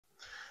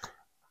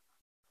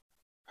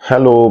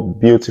Hello,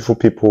 beautiful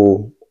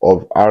people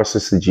of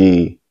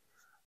RCCG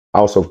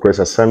House of Grace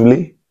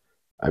Assembly.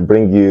 I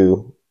bring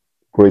you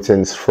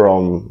greetings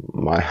from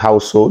my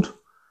household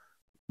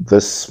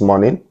this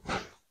morning.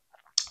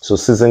 So,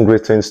 season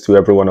greetings to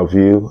every one of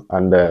you,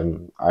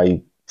 and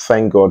I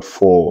thank God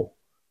for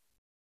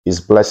His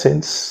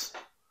blessings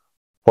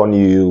upon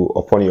you,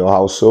 upon your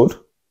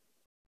household.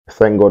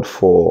 Thank God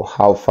for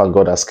how far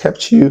God has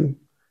kept you.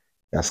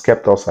 He has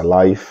kept us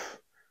alive.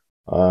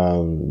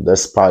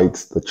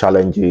 Despite the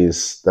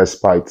challenges,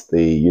 despite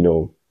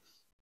the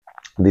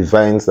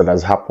events that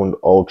has happened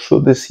all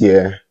through this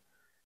year,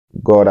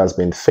 God has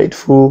been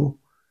faithful.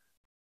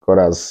 God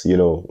has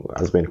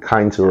been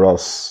kind to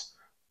us.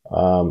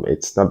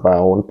 It's not by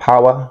our own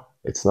power,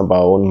 it's not by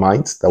our own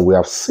might that we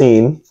have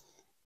seen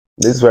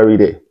this very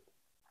day.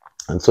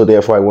 And so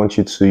therefore I want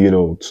you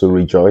to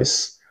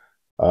rejoice,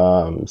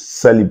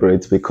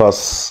 celebrate,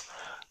 because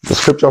the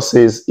scripture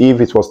says, if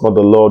it was not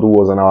the Lord who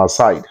was on our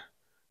side.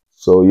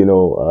 So,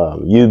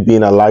 you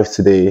being alive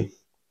today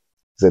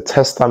is a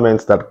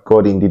testament that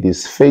God indeed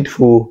is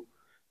faithful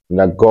and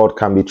that God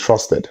can be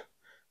trusted.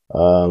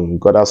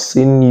 God has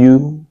seen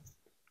you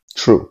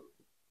through.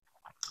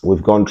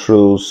 We've gone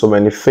through so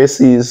many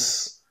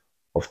phases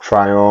of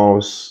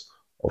triumphs,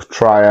 of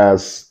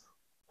trials,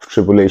 of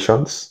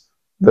tribulations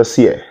this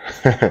year.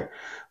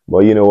 But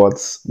you know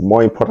what?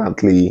 More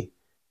importantly,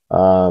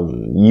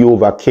 you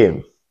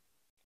overcame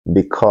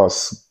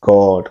because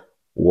God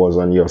was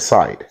on your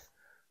side.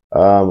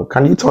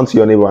 Can you turn to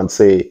your neighbor and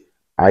say,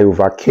 I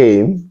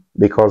overcame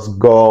because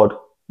God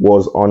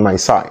was on my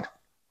side?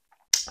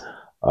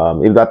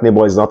 If that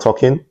neighbor is not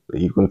talking,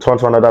 you can turn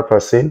to another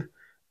person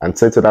and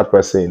say to that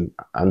person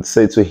and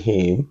say to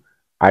him,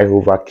 I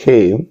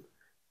overcame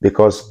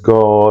because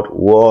God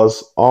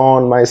was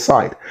on my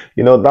side.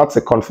 That's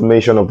a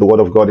confirmation of the word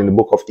of God in the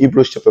book of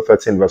Hebrews chapter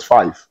 13 verse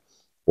 5,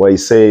 where he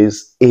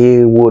says,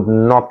 He would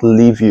not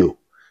leave you.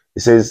 He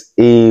says,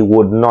 He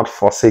would not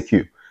forsake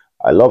you.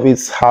 I love it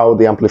how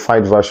the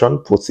Amplified Version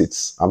puts it.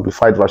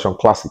 Amplified Version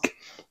Classic.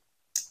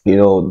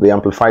 The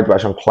Amplified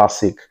Version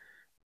Classic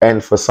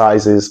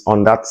emphasizes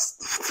on that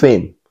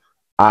theme.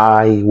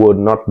 I would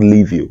not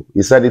leave you.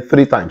 He said it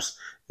 3 times.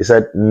 He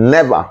said,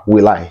 never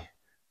will I.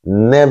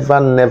 Never,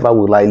 never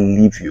will I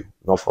leave you,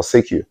 nor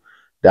forsake you.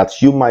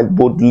 That you might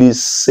boldly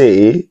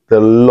say, the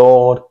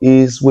Lord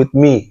is with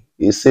me.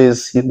 He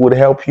says He would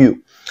help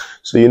you.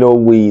 So,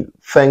 we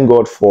thank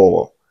God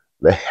for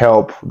the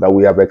help that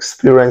we have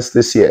experienced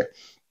this year.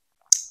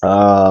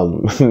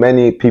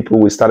 Many people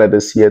we started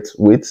this year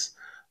with,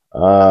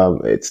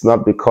 it's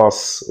not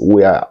because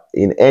we are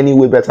in any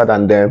way better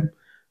than them.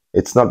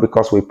 It's not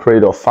because we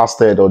prayed or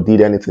fasted or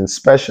did anything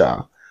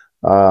special,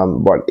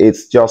 but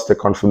it's just a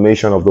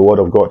confirmation of the word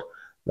of God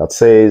that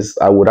says,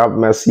 I would have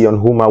mercy on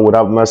whom I would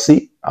have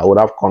mercy. I would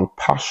have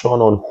compassion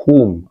on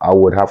whom I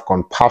would have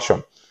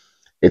compassion.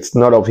 It's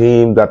not of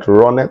him that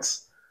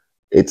runneth.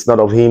 It's not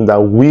of him that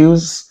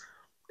wills.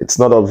 It's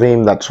not of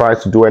him that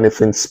tries to do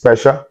anything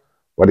special,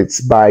 but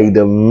it's by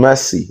the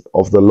mercy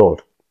of the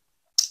Lord.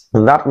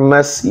 And that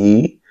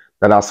mercy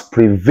that has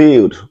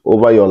prevailed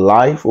over your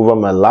life, over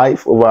my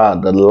life,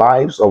 over the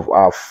lives of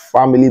our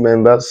family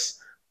members,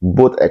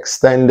 both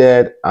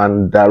extended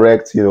and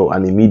direct,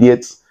 and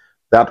immediate,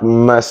 that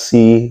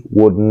mercy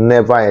would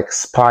never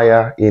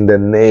expire in the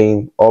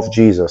name of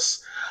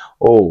Jesus.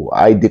 Oh,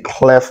 I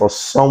declare for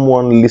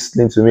someone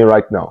listening to me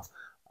right now,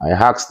 I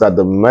ask that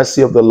the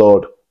mercy of the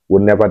Lord will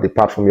never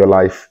depart from your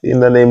life in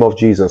the name of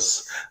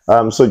Jesus.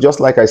 So just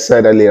like I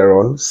said earlier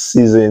on,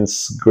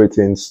 season's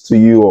greetings to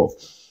you all.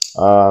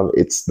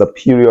 It's the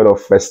period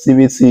of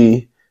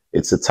festivity.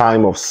 It's a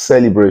time of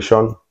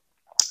celebration.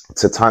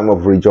 It's a time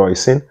of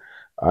rejoicing.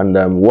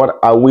 And what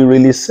are we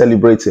really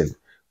celebrating?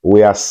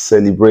 We are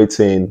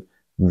celebrating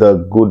the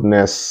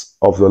goodness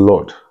of the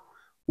Lord.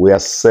 We are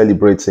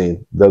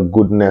celebrating the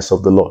goodness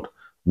of the Lord.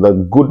 The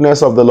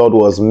goodness of the Lord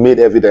was made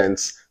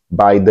evident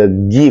by the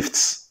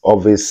gifts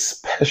of a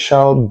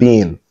special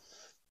being,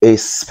 a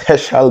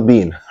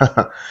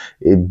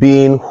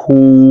being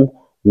who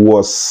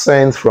was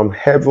sent from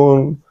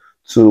heaven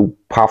to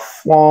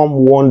perform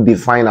one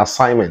divine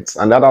assignment.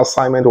 And that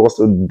assignment was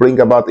to bring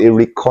about a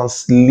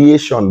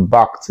reconciliation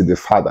back to the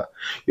Father.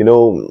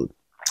 You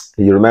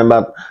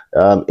remember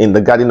in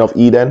the Garden of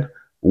Eden,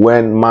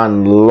 when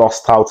man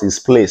lost his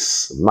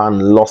place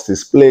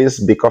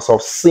because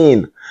of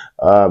sin.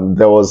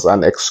 There was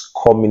an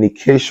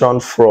excommunication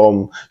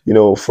from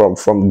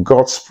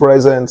God's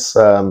presence.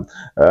 We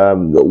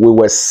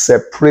were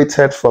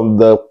separated from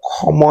the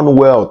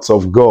commonwealth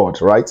of God,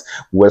 right?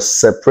 We're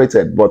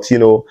separated, but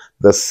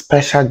the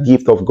special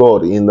gift of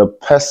God in the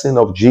person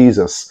of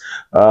Jesus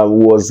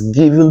was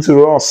given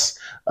to us.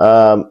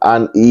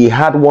 And he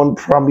had one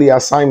primary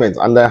assignment,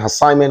 and the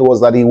assignment was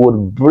that he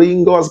would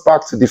bring us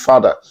back to the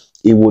Father.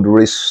 He would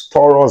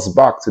restore us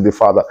back to the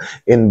Father.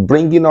 In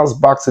bringing us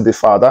back to the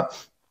Father,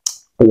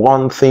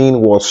 one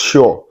thing was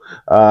sure.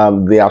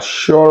 The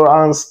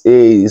assurance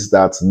is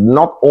that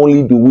not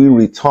only do we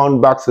return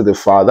back to the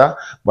Father,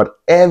 but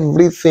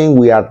everything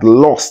we had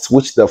lost,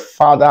 which the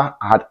Father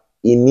had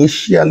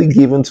initially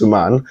given to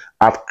man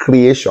at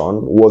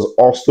creation was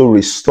also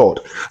restored.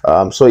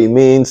 So it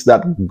means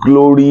that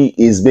glory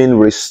is being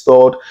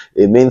restored.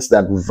 It means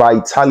that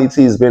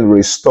vitality is being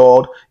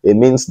restored. It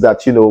means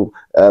that,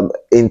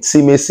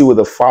 intimacy with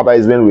the Father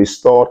is being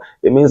restored.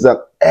 It means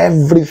that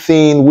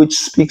everything which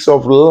speaks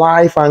of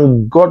life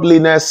and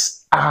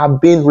godliness are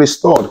being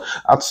restored.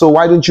 And so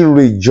why don't you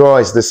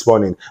rejoice this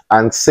morning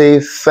and say,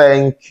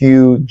 thank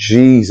you,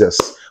 Jesus,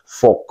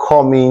 for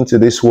coming to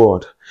this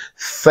world.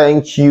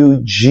 Thank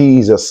you,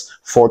 Jesus,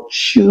 for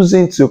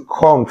choosing to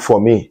come for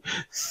me.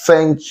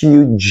 Thank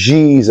you,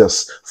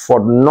 Jesus, for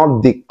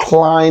not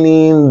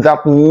declining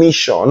that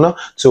mission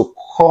to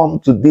come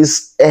to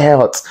this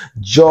earth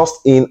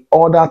just in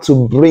order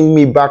to bring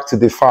me back to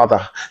the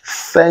Father.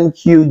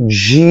 Thank you,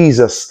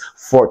 Jesus,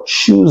 for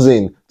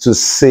choosing to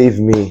save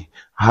me.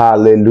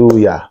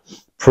 Hallelujah.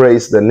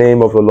 Praise the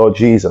name of the Lord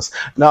Jesus.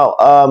 Now,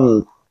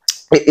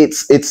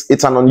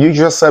 it's an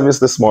unusual service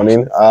this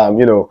morning.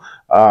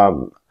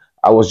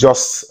 I was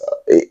just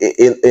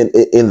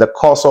in the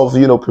course of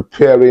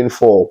preparing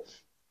for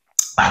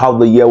how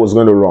the year was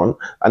going to run,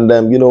 and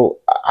then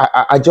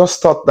I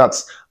just thought that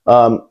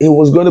it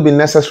was going to be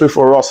necessary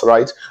for us,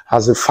 right,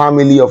 as a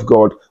family of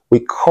God, we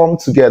come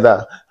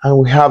together and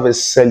we have a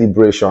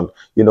celebration,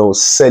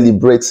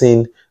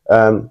 celebrating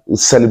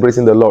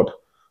the Lord.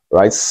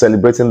 Right,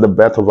 celebrating the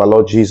birth of our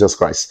Lord Jesus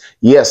Christ.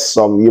 Yes,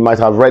 you might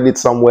have read it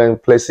somewhere in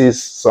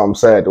places. Some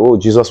said, "Oh,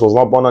 Jesus was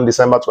not born on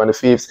December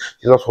 25th.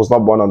 Jesus was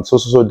not born on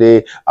so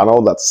day," and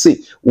all that.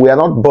 See, we are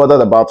not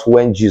bothered about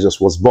when Jesus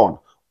was born.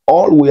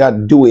 All we are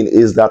doing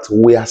is that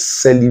we are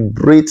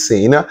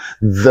celebrating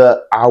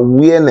the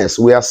awareness.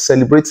 We are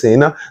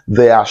celebrating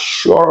the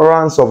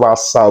assurance of our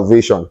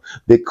salvation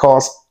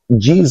because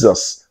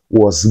Jesus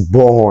was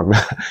born.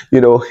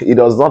 It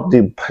does not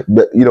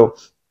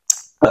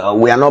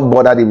we are not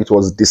bothered if it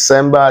was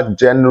December,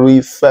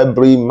 January,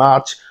 February,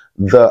 March.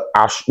 The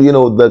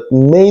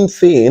main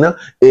thing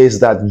is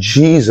that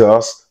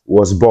Jesus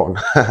was born.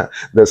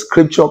 The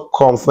scripture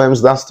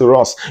confirms that to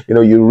us.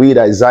 You read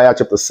Isaiah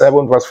chapter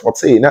 7 verse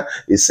 14.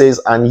 It says,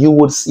 and you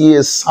would see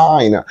a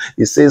sign.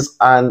 It says,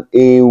 and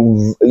a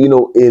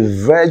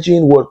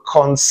virgin would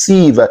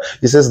conceive.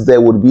 It says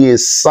there would be a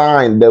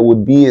sign. There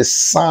would be a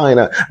sign.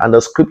 And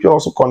the scripture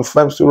also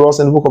confirms to us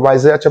in the book of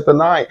Isaiah chapter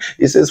 9.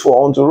 It says,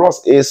 for unto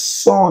us a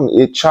son,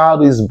 a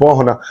child is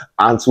born,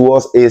 and to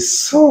us a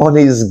son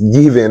is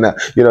given.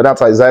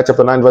 That's Isaiah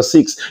chapter 9 verse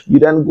 6. You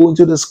then go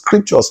into the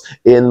scriptures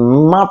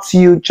in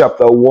Matthew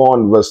chapter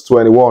 1 verse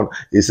 21.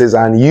 It says,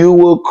 and you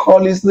will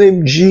call his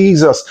name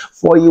Jesus,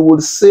 for he will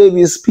save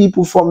his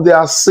people from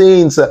their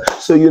sins.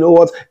 So you know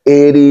what?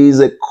 It is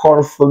a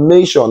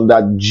confirmation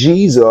that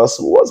Jesus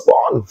was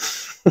born.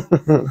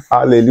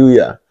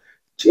 Hallelujah.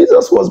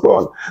 Jesus was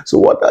born. So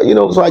what,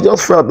 so I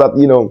just felt that,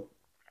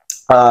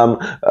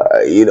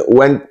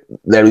 when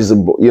there is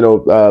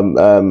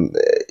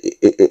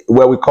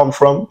where we come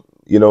from,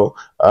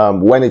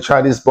 when a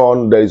child is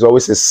born, there is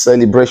always a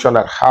celebration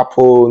that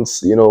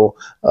happens.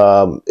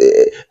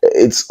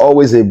 It's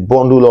always a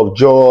bundle of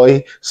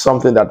joy,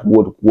 something that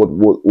would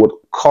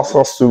cause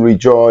us to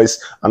rejoice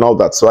and all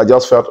that. So I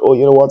just felt, oh,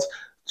 you know what?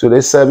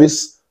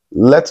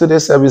 Let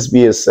today's service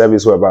be a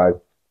service whereby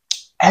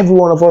every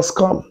one of us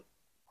come.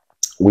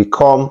 We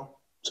come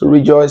to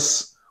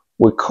rejoice.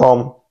 We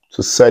come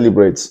to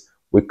celebrate.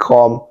 We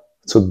come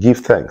to give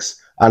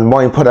thanks. And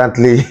more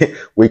importantly,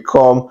 we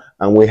come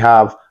and we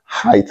have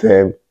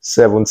item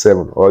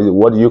 77, or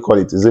what do you call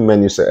it? Is it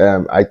menu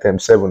item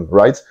 7,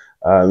 right?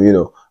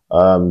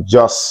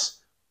 Just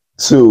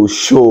to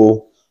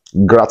show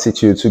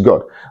gratitude to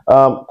God.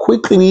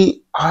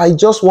 Quickly, I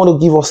just want to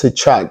give us a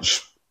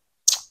charge.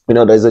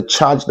 There's a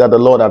charge that the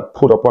Lord had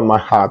put upon my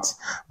heart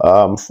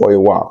for a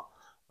while,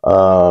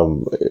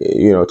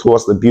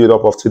 towards the build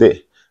up of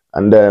today.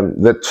 And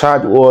the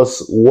charge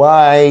was,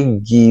 why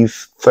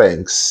give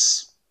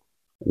thanks?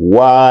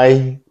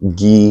 Why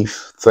give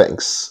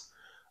thanks?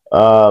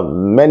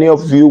 Many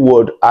of you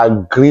would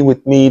agree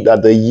with me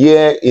that the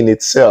year in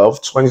itself,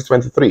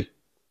 2023,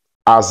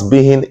 has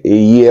been a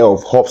year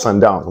of ups and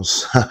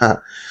downs.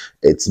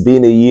 It's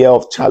been a year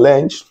of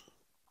challenge.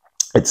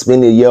 It's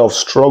been a year of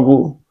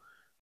struggle.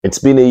 It's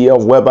been a year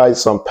of whereby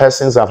some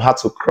persons have had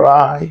to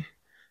cry.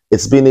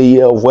 It's been a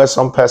year of where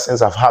some persons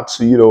have had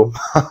to,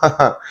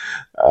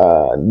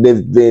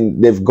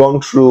 they've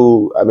gone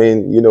through,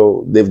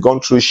 they've gone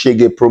through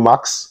Shege Pro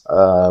Max,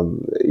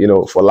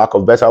 for lack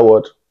of better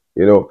word.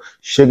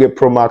 Shege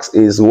Pro Max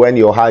is when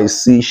your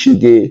eyes see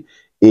Shege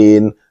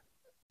in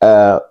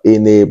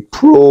a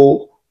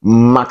pro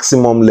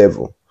maximum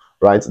level,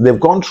 right? They've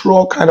gone through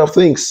all kind of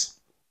things.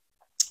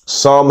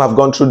 Some have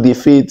gone through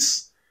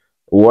defeats,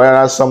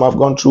 whereas some have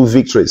gone through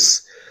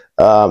victories.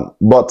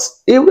 But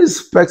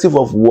irrespective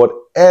of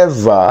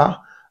whatever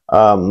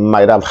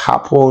might have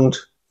happened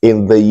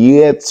in the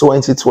year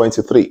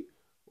 2023,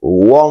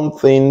 one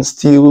thing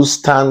still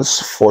stands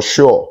for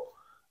sure.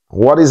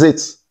 What is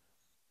it?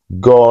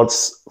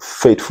 God's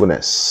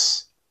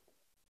faithfulness.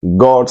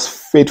 God's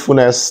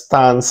faithfulness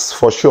stands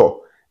for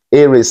sure,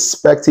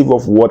 irrespective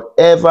of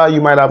whatever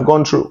you might have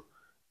gone through.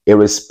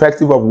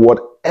 irrespective of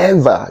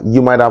whatever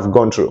you might have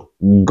gone through.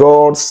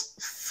 God's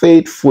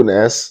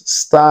faithfulness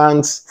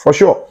stands for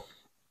sure.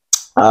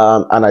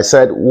 And I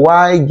said,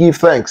 why give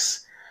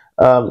thanks?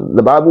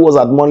 The Bible was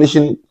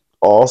admonishing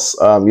us,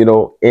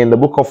 in the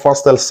book of 1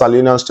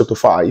 Thessalonians chapter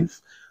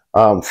 5,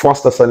 1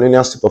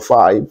 Thessalonians chapter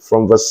 5,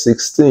 from verse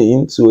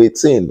 16 to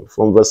 18.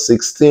 From verse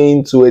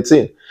 16 to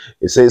 18,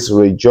 it says,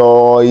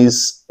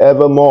 rejoice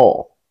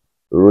evermore.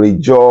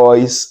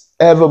 Rejoice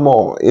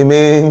evermore. It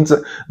means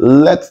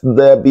let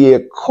there be a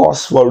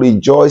cause for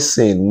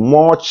rejoicing,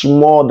 much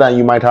more than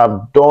you might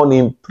have done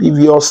in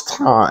previous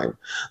time.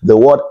 The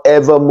word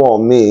evermore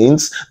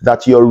means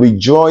that your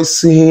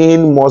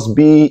rejoicing must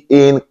be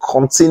in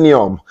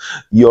continuum.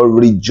 Your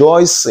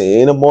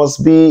rejoicing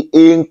must be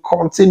in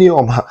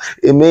continuum.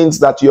 It means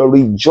that your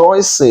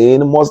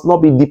rejoicing must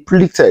not be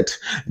depleted.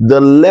 The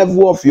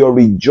level of your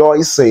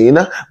rejoicing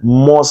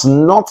must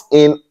not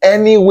in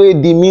any way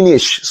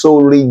diminish. So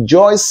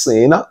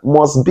rejoicing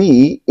must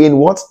be in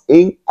what?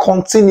 In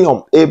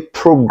continuum, a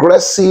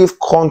progressive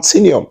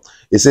continuum.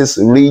 It says,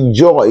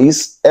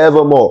 rejoice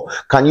evermore.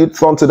 Can you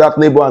turn to that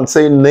neighbor and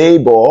say,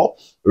 neighbor,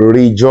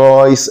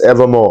 rejoice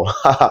evermore?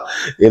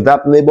 If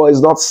that neighbor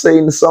is not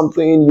saying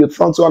something, you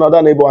turn to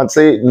another neighbor and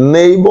say,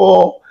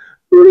 neighbor,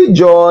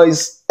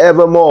 rejoice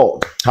evermore.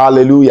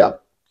 Hallelujah.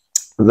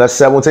 Verse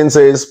 17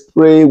 says,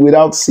 pray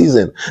without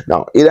ceasing.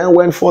 Now, it then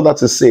went further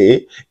to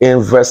say in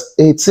verse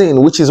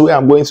 18, which is where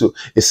I'm going to.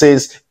 It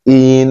says,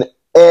 in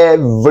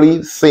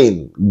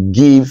everything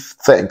give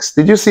thanks.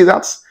 Did you see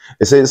that?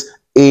 It says,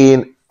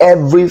 in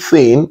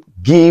everything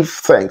give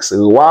thanks.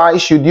 Why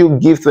should you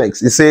give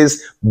thanks? It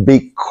says,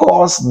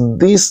 because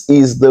this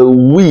is the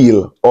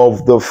will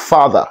of the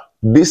Father.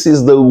 This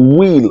is the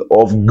will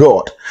of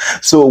God.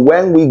 So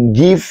when we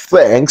give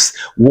thanks,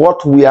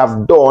 what we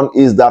have done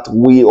is that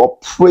we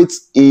operate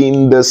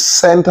in the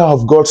center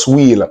of God's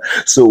will.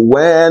 So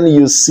when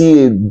you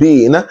see a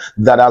being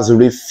that has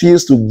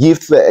refused to give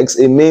thanks,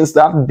 it means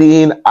that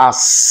being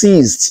has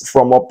ceased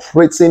from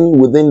operating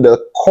within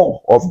the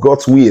core of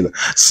God's will.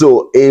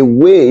 So a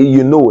way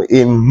you know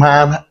a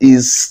man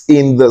is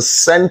in the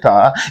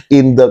center,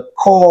 in the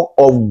core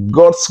of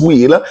God's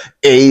will,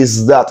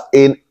 is that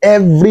in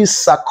every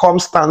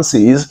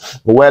circumstances,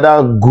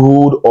 whether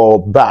good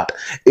or bad,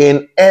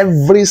 in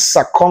every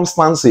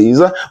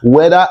circumstances,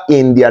 whether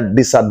in their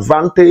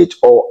disadvantage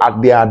or at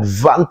their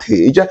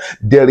advantage,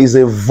 there is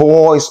a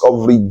voice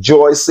of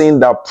rejoicing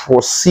that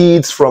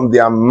proceeds from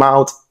their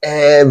mouth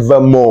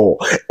evermore.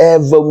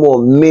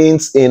 Evermore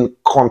means in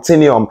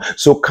continuum.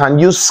 So can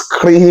you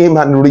scream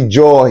and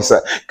rejoice?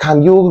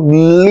 Can you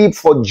leap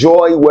for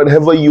joy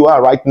wherever you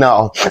are right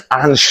now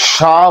and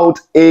shout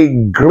a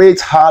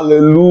great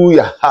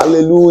hallelujah,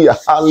 hallelujah,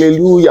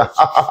 hallelujah?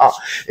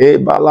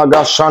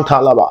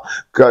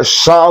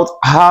 Shout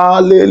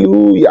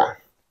hallelujah.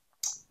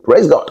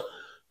 Praise God.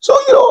 So,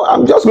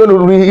 I'm just going to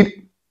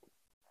read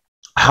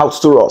out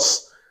to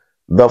us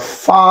the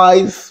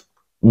 5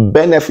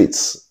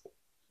 benefits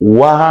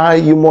why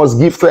you must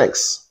give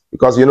thanks.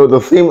 Because, the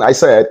theme I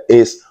said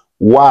is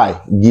why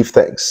give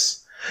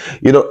thanks.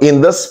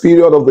 In this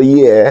period of the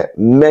year,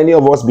 many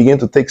of us begin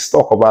to take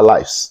stock of our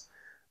lives.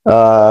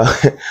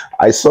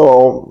 I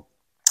saw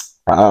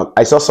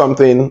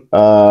something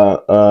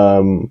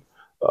on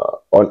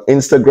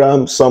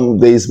Instagram some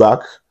days back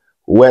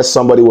where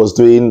somebody was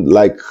doing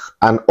like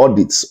an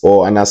audit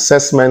or an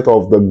assessment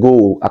of the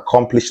goal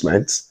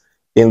accomplishment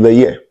in the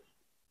year.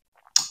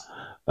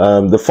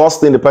 The first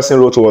thing the person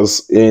wrote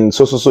was, in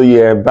so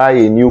year, buy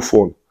a new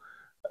phone.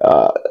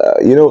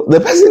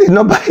 The person did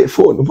not buy a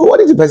phone. But what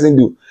did the person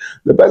do?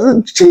 The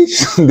person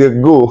changed the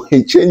goal.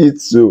 He changed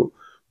it to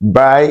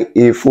buy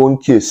a phone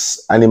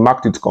case and he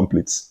marked it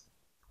complete.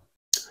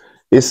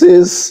 It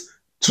says,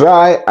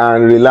 try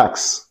and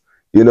relax.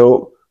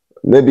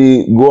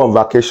 Maybe go on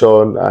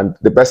vacation, and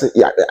the person,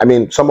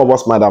 some of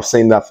us might have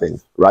seen that thing,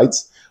 right?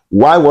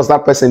 Why was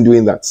that person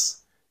doing that?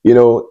 He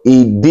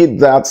did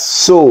that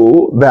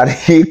so that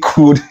he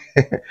could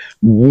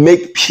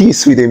make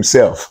peace with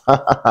himself.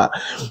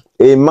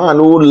 A man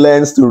who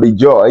learns to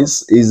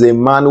rejoice is a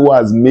man who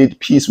has made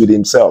peace with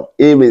himself,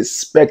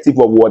 irrespective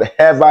of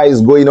whatever is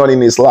going on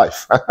in his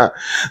life.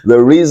 The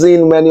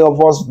reason many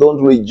of us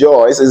don't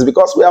rejoice is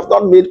because we have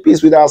not made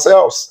peace with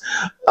ourselves.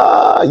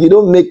 How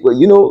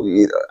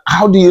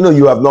do you know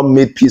you have not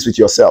made peace with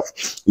yourself?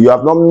 You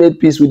have not made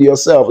peace with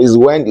yourself is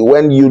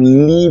when you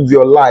live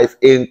your life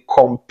in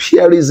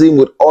comparison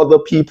with other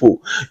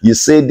people. You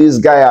say, this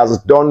guy has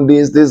done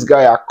this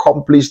guy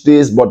accomplished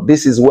this, but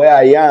this is where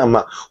I am.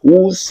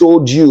 Who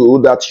told you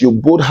that you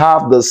both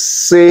have the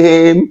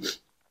same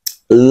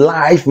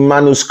life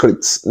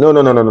manuscripts? No.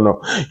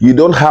 You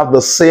don't have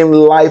the same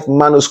life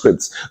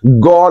manuscripts.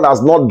 God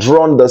has not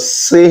drawn the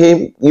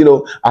same,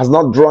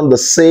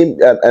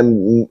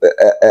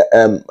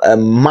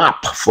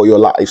 map for your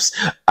lives.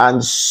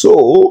 And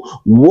so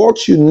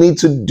what you need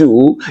to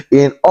do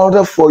in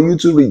order for you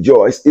to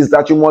rejoice is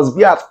that you must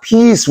be at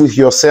peace with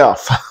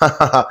yourself.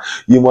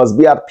 You must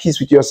be at peace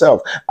with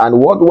yourself. And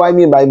what do I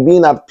mean by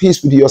being at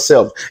peace with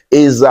yourself?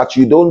 Is that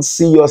you don't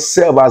see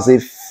yourself as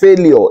a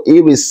failure,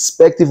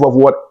 irrespective of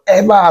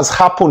whatever has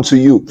happened to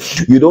you.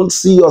 You don't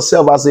see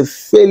yourself as a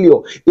failure,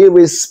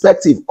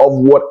 irrespective of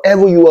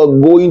whatever you are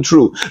going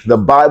through. The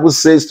Bible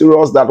says to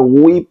us that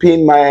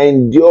weeping might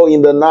endure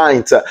in the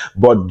night,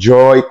 but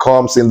joy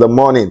comes in the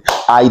morning.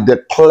 I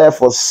declare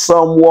for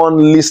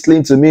someone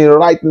listening to me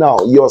right now,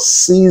 your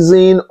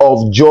season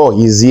of joy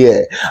is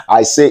here.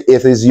 I say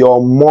it is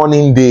your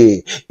morning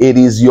day. It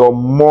is your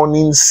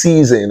morning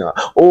season.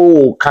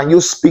 Oh, can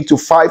you speak to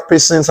 5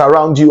 persons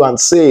around you and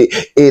say,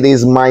 it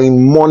is my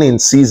morning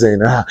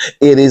season.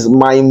 It is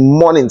my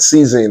morning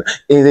season.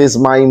 It is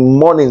my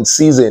morning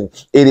season.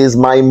 It is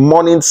my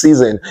morning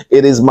season.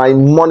 It is my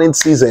morning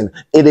season.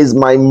 It is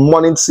my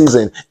morning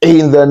season.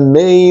 In the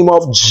name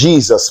of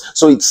Jesus.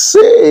 So it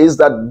says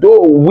that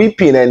though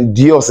weeping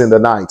endures in the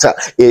night,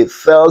 it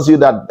tells you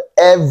that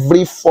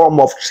every form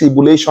of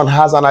tribulation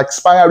has an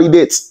expiry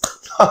date.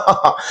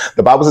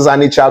 The Bible says,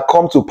 and it shall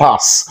come to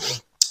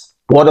pass.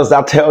 What does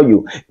that tell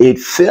you? It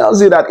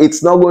tells you that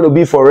it's not going to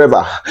be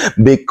forever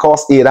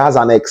because it has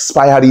an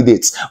expiry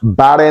date.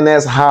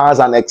 Barrenness has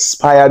an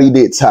expiry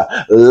date.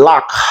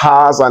 Lack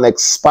has an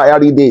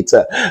expiry date.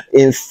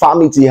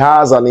 Infirmity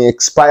has an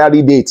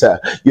expiry date.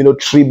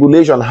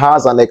 Tribulation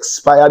has an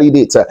expiry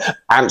date.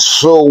 And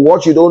so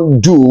what you don't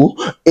do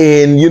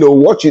in,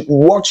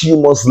 what you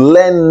must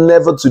learn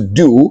never to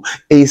do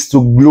is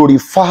to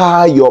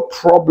glorify your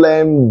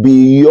problem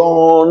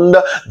beyond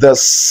the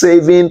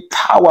saving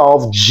power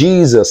of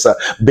Jesus.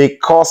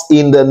 Because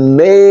in the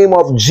name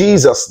of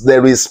Jesus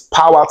there is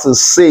power to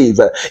save.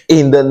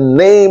 In the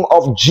name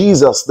of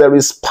Jesus there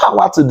is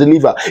power to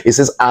deliver. It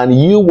says, and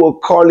you will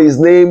call his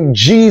name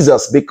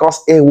Jesus,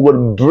 because it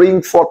will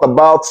bring forth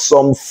about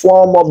some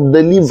form of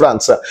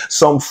deliverance,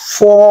 some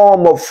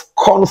form of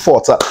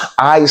comfort.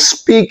 I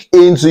speak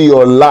into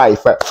your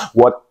life.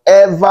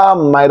 Whatever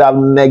might have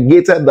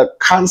negated the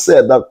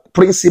cancer, the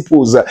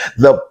principles,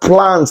 the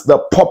plans, the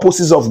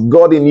purposes of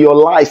God in your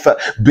life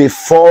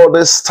before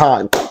this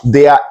time,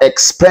 they are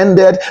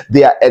expended,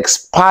 they are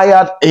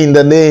expired in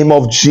the name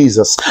of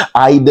Jesus.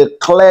 I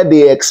declare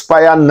they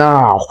expire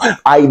now.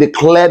 I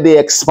declare they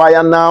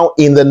expire now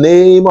in the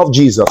name of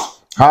Jesus.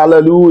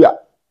 Hallelujah.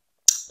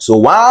 So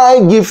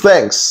why give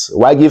thanks?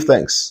 Why give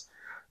thanks?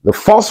 The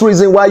first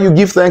reason why you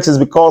give thanks is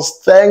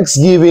because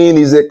thanksgiving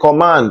is a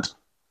command.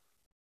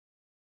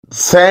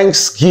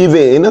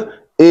 Thanksgiving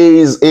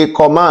is a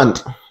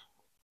command.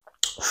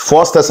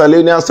 1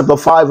 Thessalonians chapter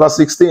 5 verse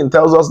 16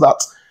 tells us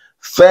that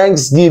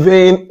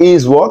thanksgiving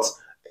is what?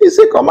 It's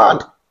a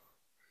command.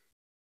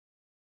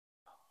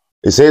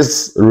 It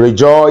says,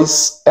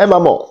 rejoice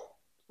evermore.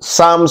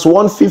 Psalms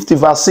 150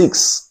 verse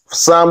 6.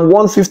 Psalm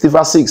 150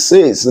 verse 6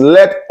 says,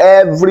 let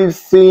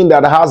everything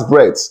that has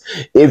breath,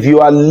 if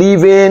you are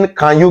living,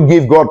 can you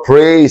give God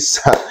praise?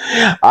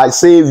 I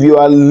say, if you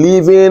are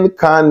living,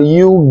 can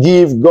you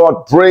give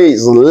God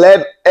praise?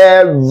 Let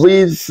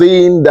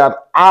everything that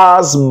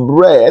has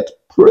breath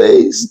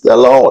praise the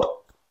Lord.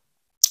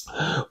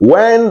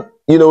 When,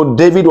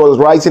 David was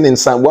writing in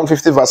Psalm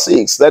 150 verse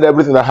 6, let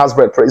everything that has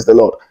breath praise the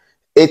Lord.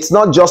 It's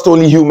not just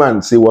only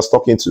humans he was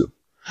talking to.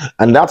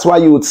 And that's why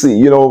you would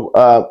see,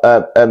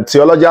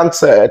 theologian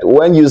said,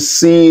 when you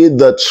see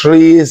the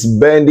trees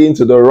bending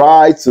to the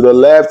right, to the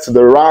left, to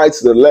the right,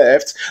 to the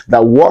left,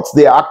 that what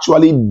they are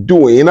actually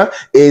doing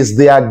is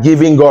they are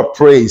giving God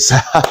praise.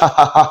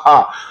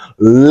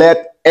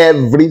 Let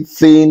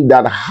everything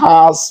that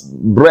has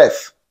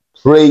breath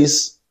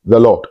praise the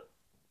Lord.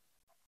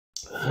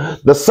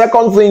 The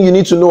second thing you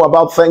need to know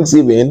about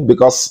Thanksgiving,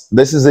 because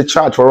this is a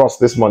charge for us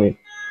this morning.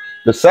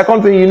 The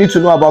second thing you need to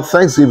know about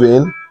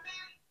Thanksgiving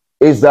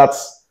is that,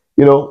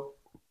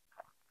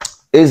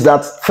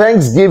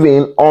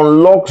 Thanksgiving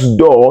unlocks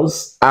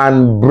doors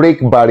and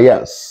break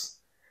barriers.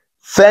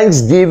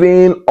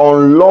 Thanksgiving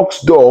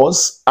unlocks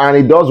doors and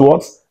it does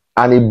what?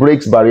 And it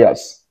breaks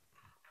barriers.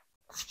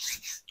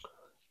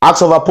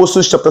 Acts of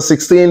Apostles chapter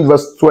 16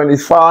 verse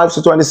 25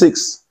 to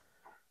 26.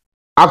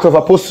 Acts of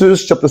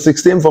Apostles chapter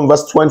 16 from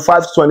verse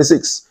 25 to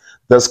 26.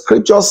 The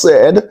scripture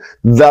said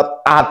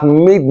that at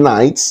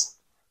midnight,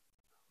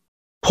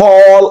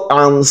 Paul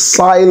and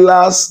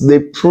Silas, they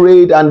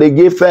prayed and they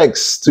gave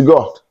thanks to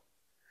God.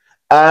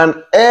 And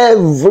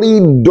every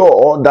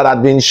door that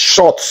had been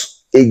shut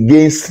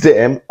against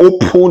them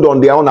opened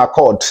on their own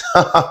accord.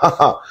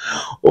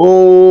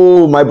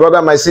 Oh, my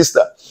brother, my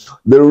sister.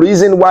 The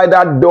reason why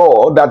that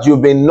door that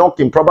you've been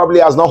knocking probably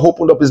has not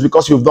opened up is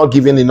because you've not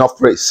given enough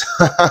praise.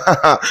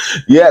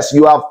 Yes,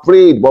 you have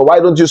prayed, but why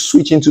don't you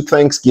switch into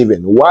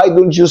thanksgiving? Why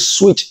don't you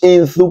switch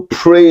into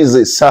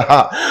praises?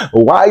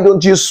 Why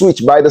don't you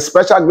switch? By the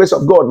special grace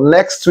of God,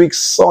 next week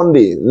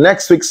Sunday,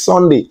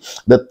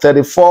 the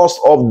 31st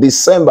of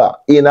December,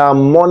 in our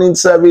morning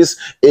service,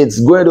 it's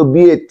going to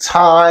be a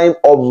time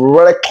of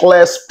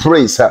reckless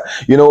praise.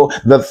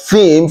 The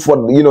theme for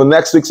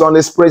next week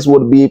Sunday's praise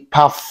would be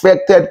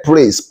perfected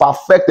praise.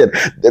 Perfected.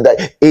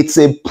 It's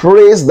a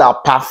praise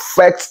that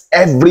perfects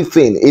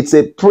everything. It's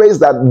a praise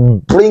that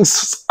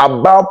brings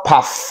about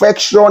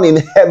perfection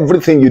in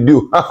everything you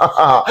do.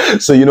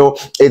 So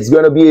it's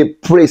going to be a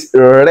praise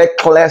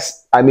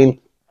reckless.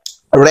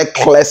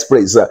 Reckless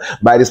praise.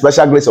 By the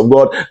special grace of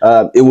God,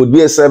 it would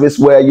be a service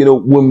where, you know,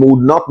 we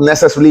would not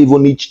necessarily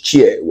even need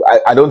chair.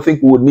 I don't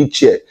think we would need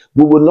chair.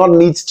 We would not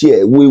need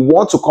chair. We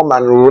want to come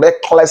and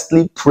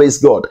recklessly praise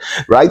God,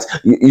 right?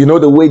 You know,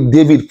 the way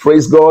David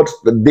praised God,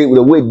 the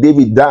way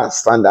David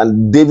danced,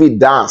 and David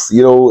danced,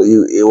 you know,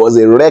 it was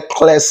a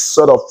reckless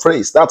sort of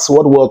praise. That's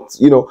what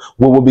you know,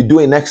 we will be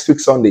doing next week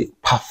Sunday.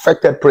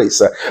 Perfected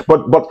praise.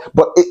 But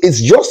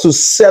it's just to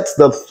set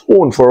the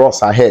tone for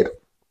us ahead.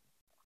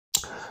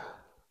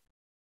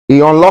 He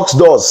unlocks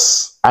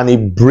doors and he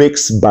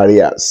breaks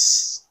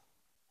barriers.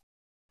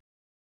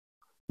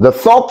 The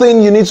third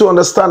thing you need to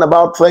understand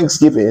about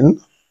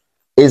Thanksgiving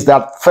is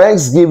that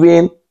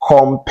Thanksgiving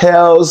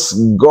compels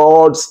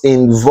God's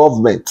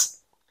involvement.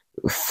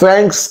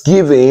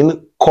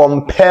 Thanksgiving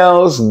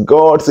compels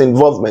God's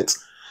involvement.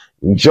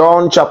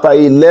 John chapter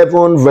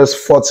 11 verse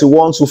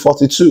 41 to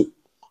 42.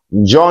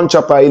 John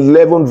chapter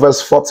 11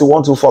 verse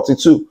 41 to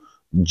 42.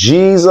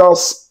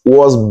 Jesus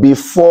was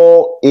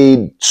before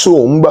a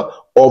tomb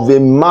of a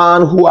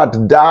man who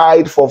had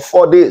died for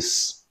 4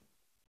 days.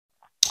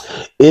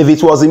 If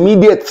it was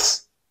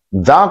immediate,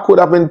 that could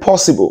have been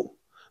possible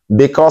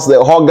because the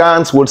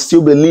organs would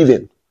still be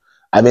living.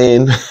 I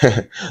mean,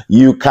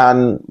 you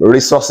can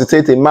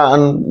resuscitate a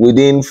man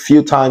within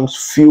few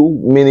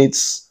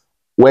minutes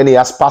when he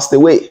has passed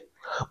away.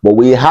 But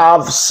we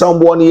have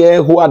someone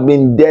here who had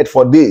been dead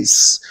for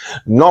days.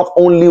 Not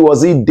only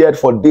was he dead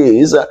for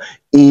days,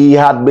 he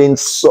had been,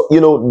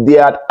 you know, they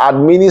had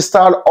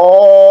administered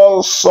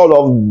all sort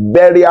of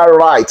burial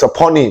rites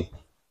upon him.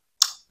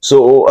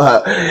 So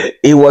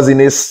he was in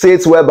a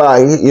state whereby,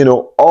 you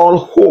know, all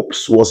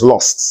hopes was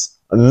lost.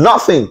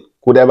 Nothing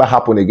could ever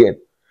happen again.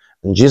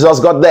 And Jesus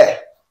got there.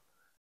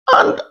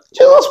 And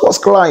Jesus was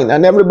crying,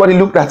 and everybody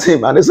looked at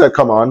him and they said,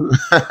 come on,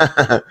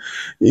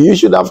 you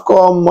should have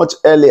come much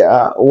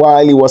earlier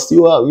while he was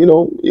still, you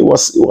know, he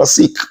was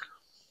sick.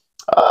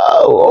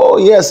 Oh,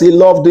 yes, he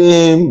loved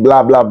him,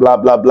 blah, blah, blah,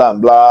 blah, blah,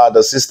 blah.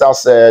 The sister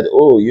said,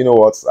 oh, you know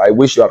what? I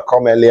wish you had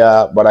come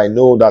earlier, but I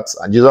know that.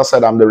 And Jesus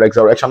said, I'm the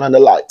resurrection and the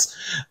light.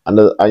 And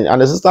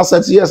the sister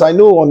said, yes, I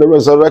know on the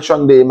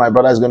resurrection day, my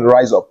brother is going to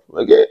rise up.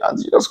 Okay. And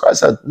Jesus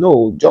Christ said,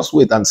 no, just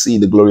wait and see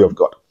the glory of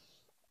God.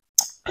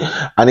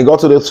 And he got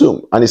to the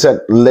tomb and he said,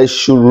 they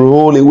should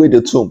roll away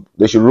the tomb.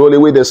 They should roll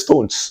away the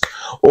stones.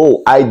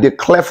 Oh, I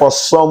declare for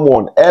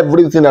someone,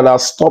 everything that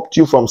has stopped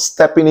you from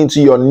stepping into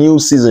your new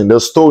season, the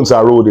stones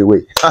are rolled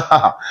away.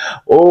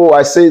 Oh,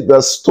 I say the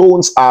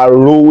stones are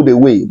rolled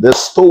away. The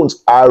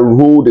stones are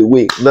rolled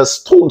away. The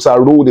stones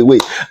are rolled away.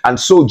 And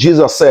so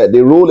Jesus said,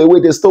 they roll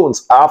away the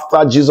stones.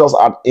 After Jesus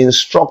had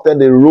instructed,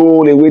 they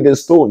roll away the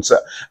stones.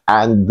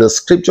 And the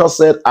scripture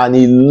said, and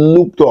he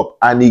looked up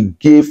and he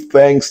gave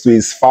thanks to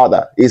his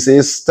Father. He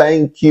says,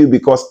 thank you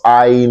because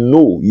I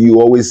know you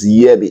always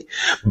hear me.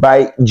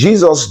 By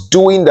Jesus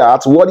doing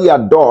that, what he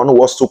had done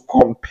was to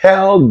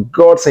compel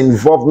God's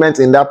involvement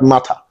in that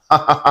matter.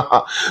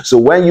 So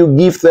when you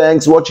give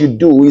thanks, what you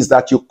do is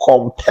that you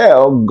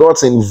compel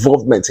God's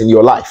involvement in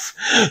your life.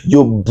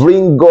 You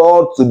bring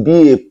God to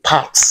be a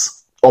part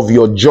of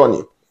your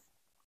journey.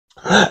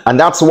 And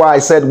that's why I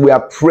said we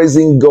are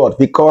praising God,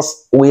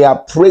 because we are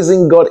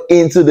praising God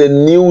into the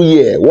new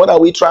year. What are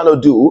we trying to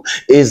do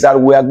is that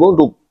we are going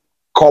to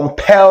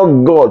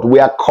compel God. We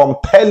are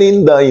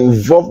compelling the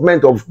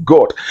involvement of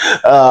God.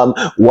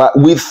 What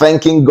we're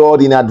thanking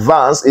God in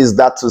advance is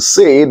that to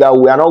say that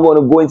we are not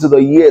going to go into the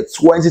year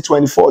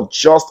 2024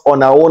 just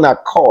on our own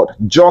accord,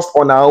 just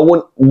on our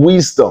own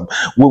wisdom.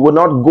 We will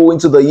not go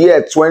into the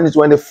year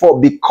 2024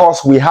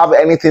 because we have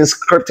anything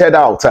scripted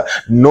out.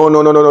 No.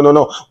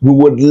 We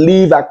would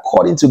live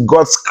according to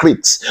God's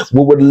script.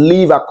 We would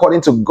live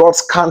according to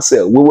God's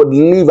counsel. We would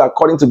live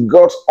according to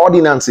God's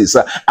ordinances.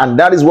 And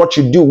that is what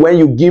you do when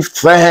you give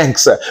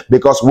thanks,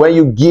 because when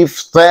you give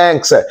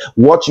thanks,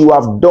 what you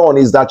have done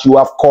is that you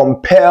have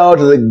compelled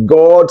the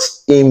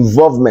God's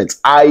involvement.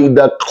 I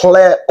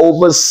declare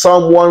over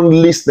someone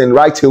listening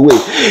right away,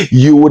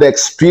 you would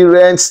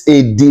experience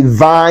a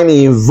divine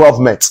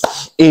involvement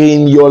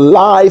in your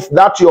life.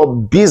 That your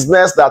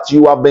business that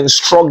you have been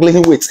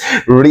struggling with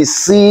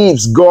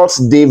receives God's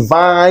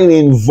divine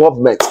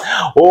involvement.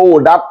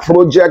 Oh, that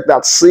project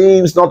that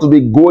seems not to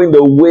be going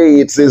the way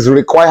it is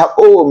required.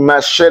 Oh,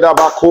 Masheda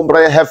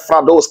Bakumbre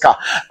Hefradoska.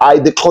 I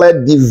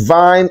declare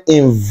divine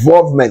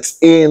involvement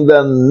in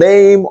the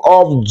name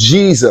of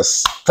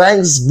Jesus.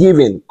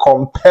 Thanksgiving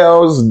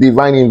compels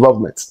divine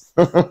involvement.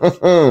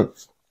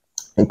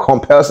 It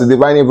compels the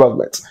divine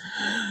involvement.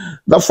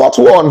 The fourth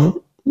one,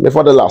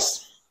 before the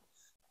last.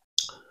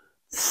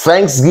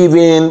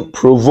 Thanksgiving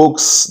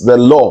provokes the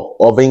law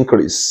of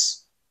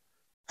increase.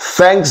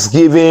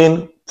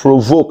 Thanksgiving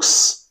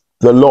provokes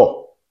the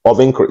law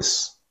of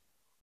increase.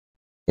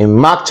 In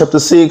Mark chapter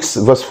 6,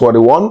 verse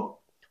 41,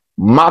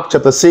 Mark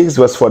chapter 6,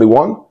 verse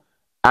 41,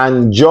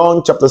 and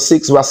John chapter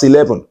 6, verse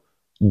 11.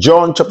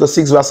 John chapter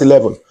 6, verse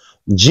 11.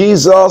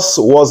 Jesus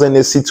was in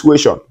a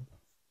situation,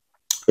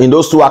 in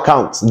those two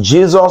accounts,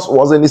 Jesus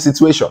was in a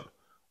situation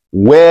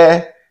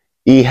where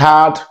he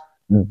had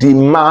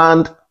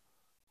demand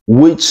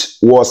which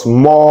was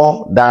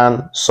more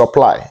than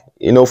supply.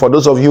 You know, for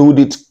those of you who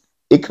did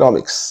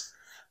economics,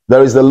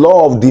 there is the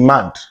law of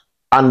demand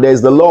and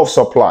there's the law of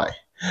supply.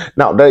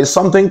 Now, there is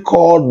something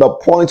called the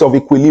point of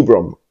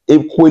equilibrium.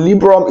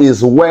 Equilibrium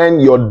is when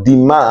your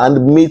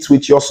demand meets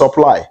with your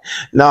supply.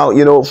 Now,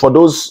 you know, for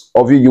those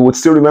of you, you would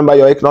still remember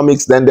your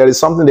economics, then there is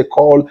something they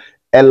call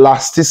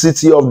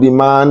elasticity of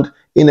demand,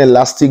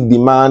 inelastic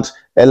demand,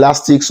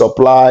 elastic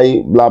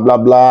supply, blah, blah,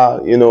 blah,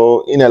 you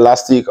know,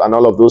 inelastic and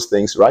all of those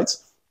things, right?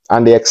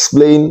 And they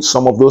explain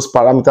some of those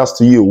parameters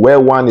to you, where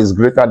one is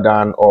greater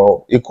than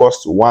or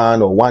equals to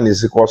one, or one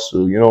is equals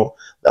to, you know,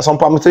 there's some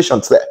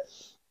permutations there.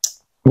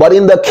 But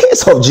in the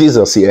case of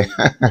Jesus here,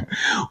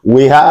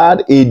 we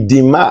had a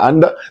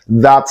demand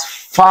that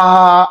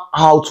far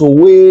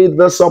outweighed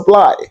the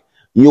supply.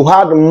 You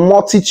had a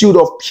multitude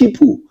of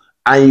people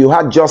and you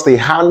had just a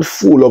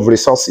handful of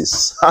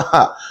resources.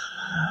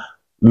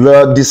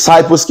 The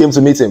disciples came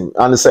to meet him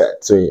and said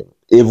to him,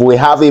 if we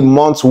have a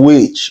month's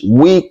wage,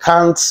 we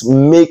can't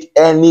make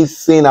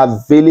anything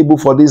available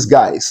for these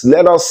guys.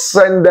 Let us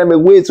send them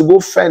away to go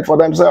fend for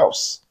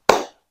themselves.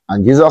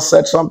 And Jesus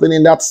said something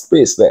in that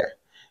space there.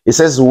 He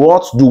says,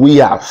 what do we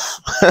have?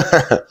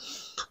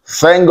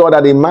 Thank God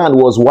that a man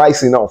was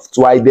wise enough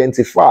to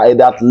identify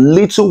that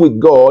little with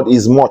God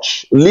is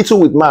much.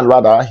 Little with man,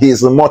 rather,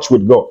 is much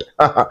with God.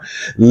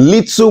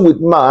 Little with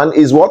man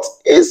is what?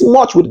 Is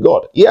much with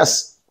God.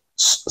 Yes,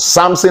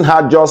 Samson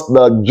had just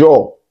the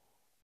jaw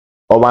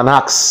of an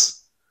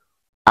axe,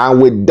 and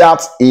with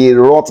that he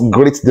wrought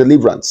great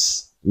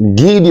deliverance.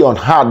 Gideon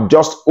had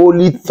just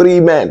only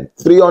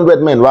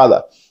 300 men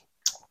rather.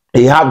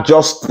 He had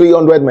just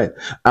 300 men,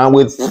 and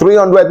with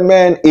 300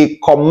 men he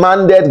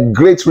commanded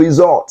great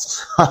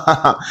results.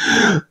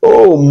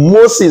 Oh,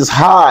 Moses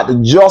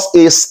had just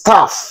a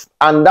staff,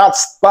 and that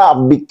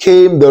staff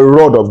became the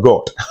rod of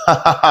God.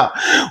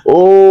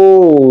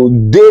 Oh,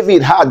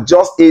 David had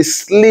just a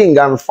sling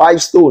and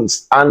 5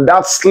 stones, and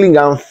that sling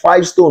and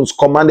 5 stones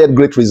commanded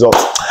great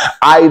results.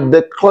 I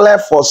declare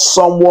for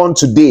someone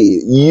today,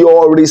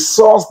 your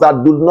resource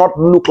that do not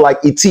look like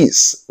it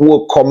is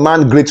will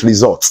command great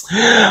results.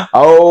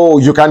 Oh,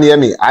 you can hear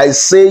me. I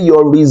say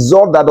your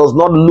result that does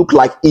not look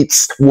like it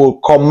will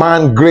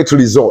command great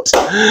results.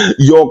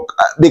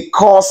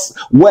 Because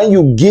when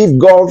you give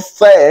God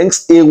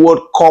thanks, it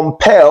will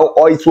compel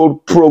or it will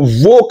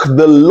provoke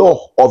the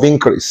law of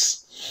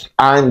increase.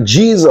 And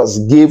Jesus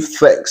gave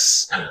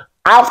thanks.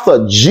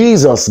 After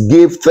Jesus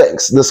gave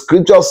thanks, the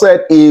scripture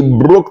said he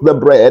broke the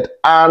bread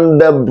and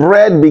the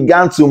bread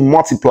began to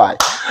multiply.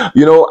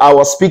 You know, I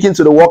was speaking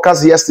to the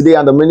workers yesterday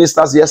and the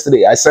ministers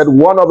yesterday. I said,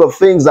 one of the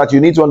things that you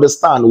need to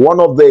understand, one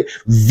of the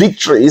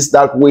victories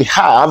that we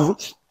have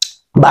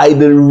by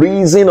the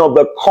reason of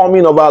the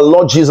coming of our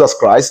Lord Jesus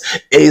Christ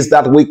is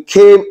that we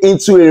came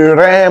into a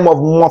realm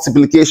of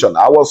multiplication.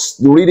 I was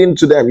reading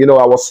to them, you know,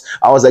 I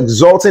was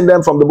exalting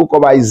them from the book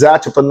of Isaiah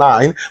chapter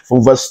 9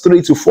 from verse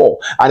 3 to 4.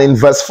 And in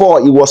verse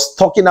 4, he was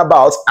talking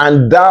about,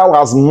 and thou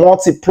hast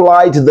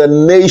multiplied the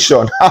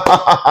nation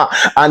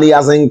and he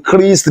has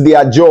increased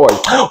their joy.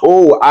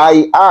 Oh,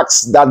 I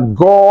ask that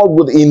God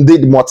would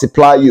indeed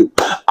multiply you.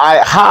 I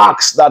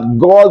ask that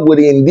God would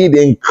indeed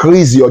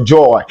increase your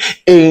joy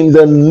in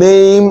the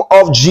name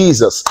of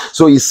Jesus.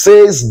 So he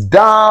says,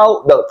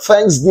 thou, the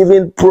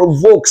thanksgiving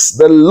provokes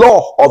the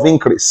law of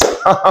increase.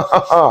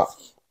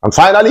 And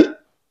finally,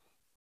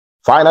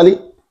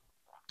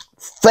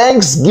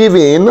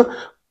 thanksgiving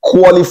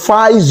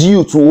qualifies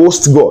you to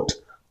host God.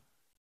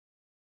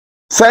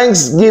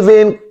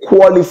 Thanksgiving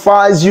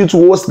qualifies you to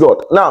host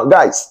God. Now,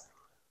 guys,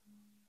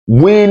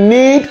 we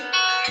need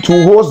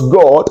to host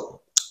God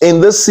in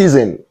this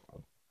season.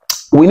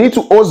 We need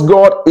to host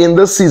God in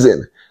this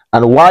season.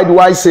 And why do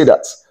I say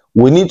that?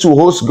 We need to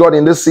host God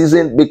in this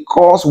season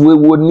because we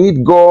will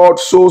need God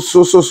so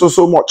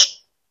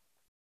much.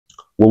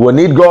 We will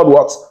need God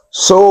what?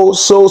 So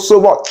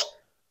much.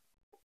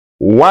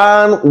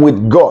 One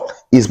with God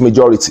is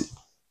majority.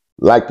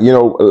 Like, you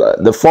know,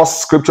 the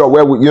first scripture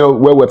where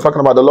we're talking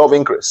about the law of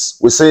increase,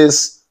 which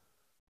says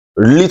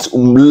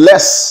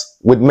less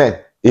with men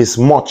is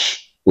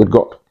much with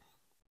God.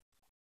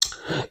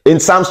 In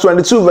Psalms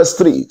 22 verse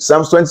 3,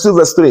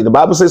 the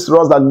Bible says to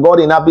us that God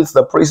inhabits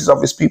the praises of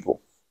his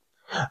people.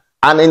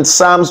 And in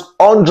Psalms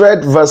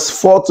 100 verse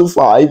 4 to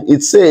 5,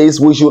 it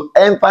says we should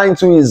enter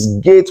into his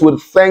gate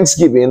with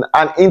thanksgiving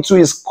and into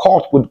his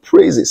court with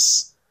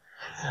praises.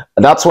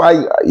 And that's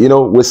why, you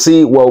know, we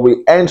see, well,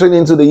 we're entering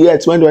into the year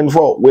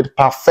 2024 with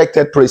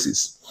perfected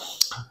praises.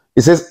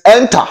 It says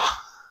enter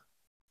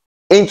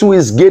into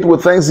his gate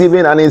with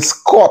thanksgiving and his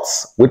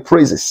courts with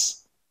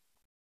praises.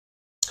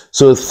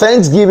 So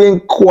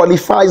thanksgiving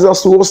qualifies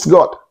us to host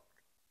God,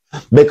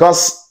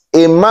 because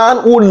a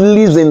man who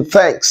lives in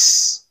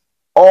thanks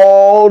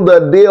all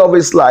the day of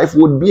his life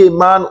would be a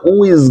man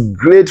who is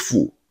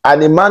grateful,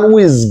 and a man who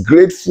is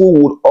grateful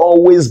would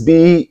always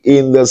be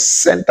in the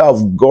center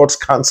of God's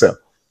counsel.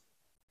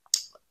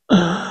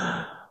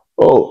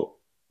 Oh,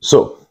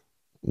 so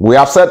we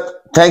have said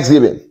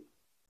thanksgiving,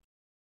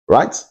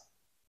 right?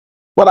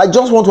 But I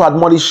just want to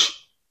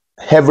admonish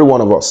every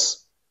one of us.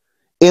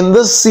 In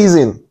this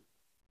season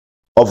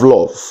of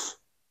love,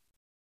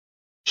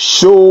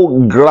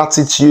 show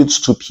gratitude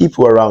to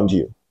people around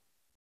you.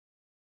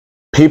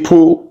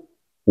 People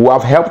who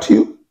have helped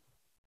you,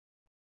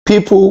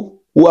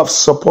 people who have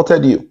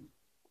supported you.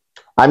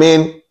 I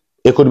mean,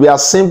 it could be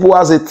as simple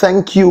as a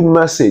thank you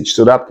message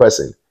to that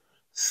person.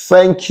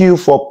 Thank you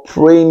for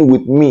praying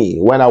with me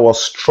when I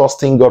was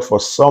trusting God for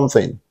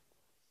something.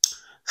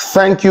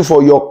 Thank you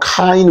for your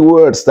kind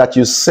words that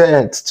you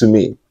said to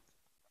me.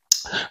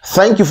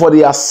 Thank you for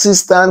the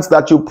assistance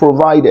that you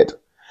provided.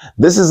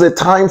 This is a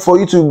time for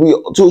you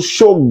to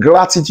show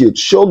gratitude.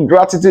 Show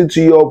gratitude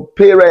to your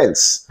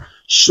parents.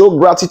 Show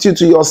gratitude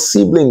to your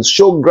siblings.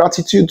 Show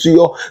gratitude to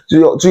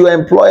your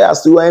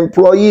employers, to your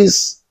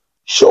employees.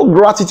 Show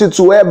gratitude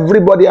to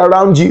everybody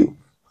around you.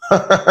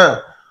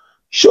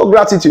 Show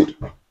gratitude.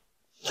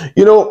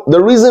 You know,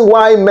 the reason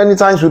why many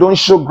times we don't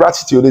show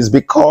gratitude is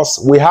because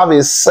we have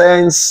a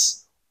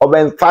sense of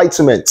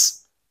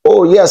entitlement.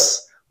 Oh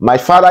yes, my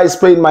father is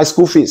paying my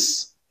school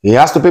fees. He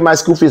has to pay my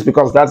school fees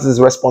because that's his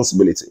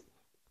responsibility.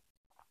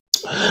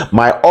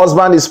 My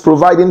husband is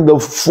providing the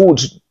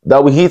food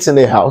that we eat in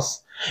the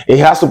house. He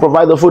has to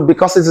provide the food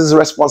because it's his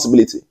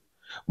responsibility.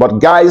 But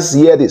guys,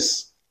 hear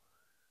this.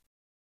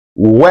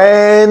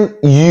 When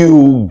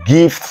you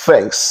give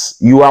thanks,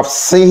 you have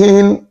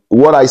seen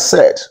what I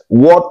said,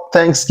 what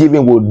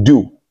Thanksgiving will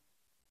do.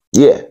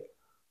 Yeah.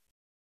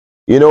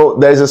 You know,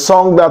 there's a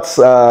song that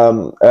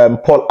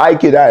Paul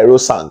Ikedairo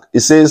sang. It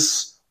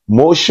says,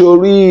 Mo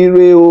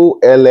shorire o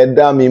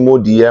eleda mi mo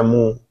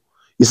diemu.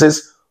 It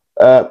says,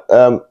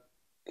 I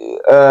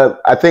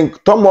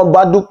think, Tomo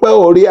badupe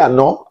ori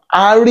ano,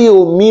 ari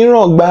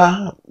omiran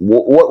gba.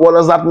 What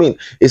does that mean?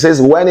 It says,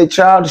 when a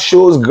child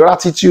shows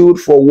gratitude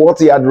for what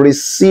he had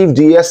received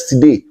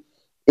yesterday,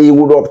 he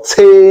would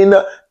obtain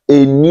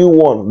a new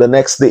one the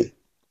next day.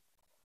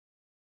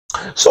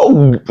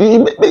 So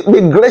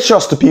be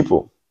gracious to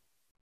people.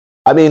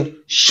 I mean,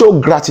 show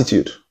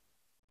gratitude.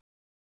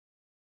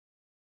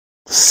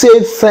 Say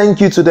thank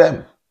you to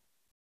them.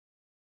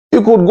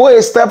 You could go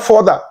a step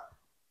further.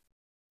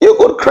 You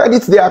could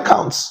credit their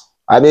accounts.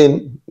 I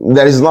mean,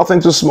 there is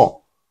nothing too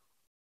small.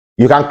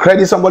 You can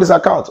credit somebody's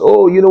account.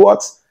 Oh, you know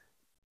what?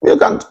 You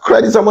can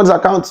credit somebody's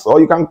account, or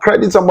you can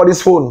credit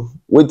somebody's phone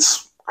with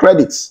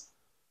credits.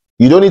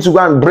 You don't need to go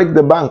and break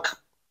the bank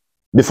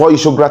before you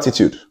show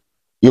gratitude.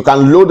 You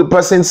can load the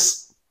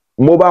person's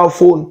mobile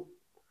phone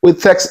with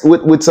text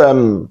with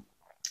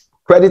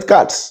credit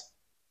cards,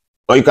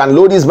 or you can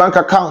load his bank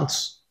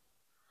accounts.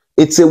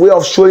 It's a way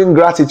of showing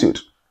gratitude.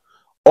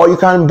 Or you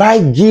can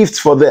buy gifts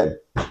for them,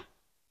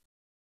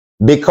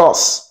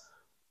 because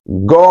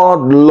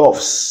God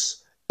loves.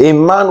 A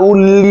man who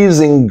lives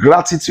in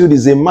gratitude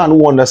is a man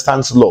who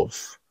understands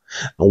love.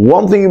 And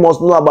one thing you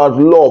must know about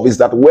love is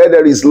that where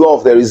there is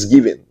love, there is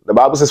giving. The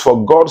Bible says,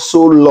 for God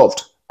so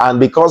loved, and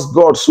because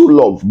God so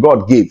loved,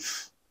 God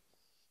gave.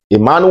 A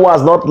man who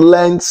has not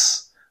learnt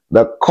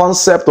the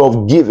concept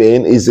of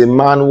giving is a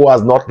man who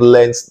has not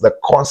learnt the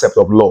concept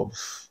of love.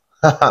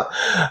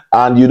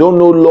 And you don't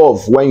know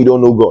love when you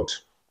don't know God.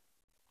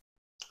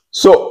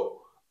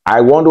 So, I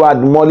want to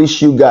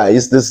admonish you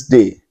guys this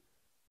day.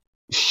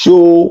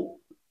 Show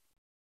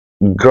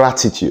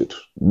gratitude.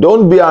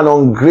 Don't be an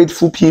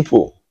ungrateful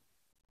people.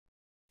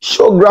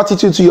 Show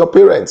gratitude to your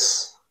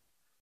parents.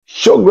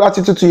 Show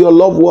gratitude to your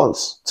loved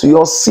ones, to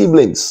your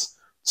siblings,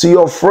 to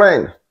your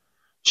friend.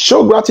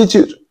 Show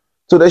gratitude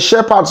to the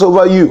shepherds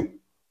over you.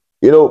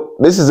 You know,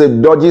 this is a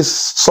dodgy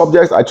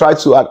subject I try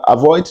to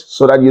avoid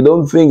so that you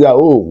don't think that,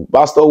 oh,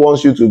 pastor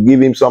wants you to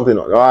give him something.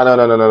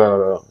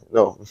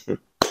 No,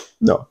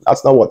 no,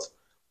 that's not what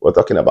we're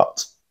talking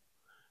about.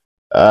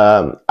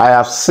 I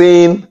have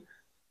seen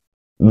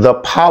the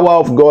power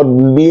of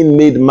God being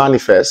made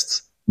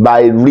manifest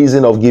by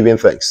reason of giving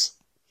thanks.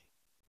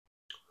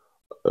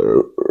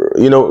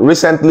 You know,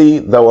 recently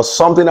there was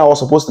something I was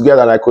supposed to get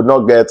and I could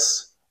not get.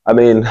 I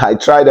mean, I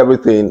tried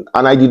everything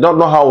and I did not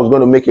know how I was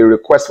going to make a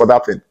request for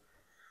that thing.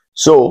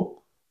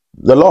 So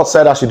the Lord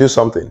said I should do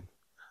something,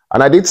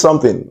 and I did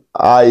something.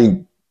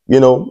 I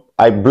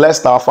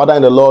blessed our father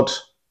in the Lord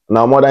and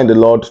our mother in the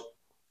Lord,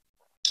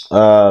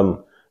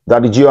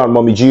 Daddy Gio and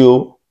Mommy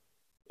Gio,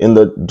 in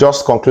the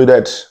just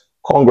concluded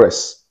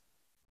Congress.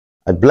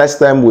 I blessed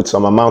them with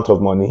some amount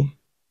of money,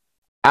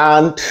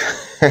 and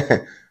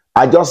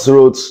I just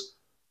wrote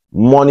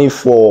money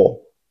for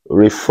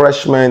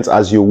refreshment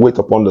as you wait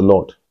upon the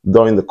Lord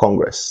during the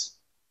Congress.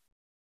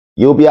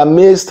 You'll be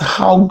amazed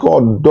how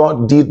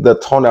God did the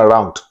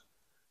turnaround.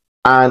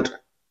 And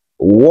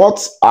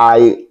what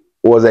I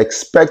was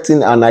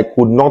expecting and I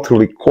could not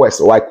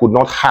request or I could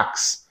not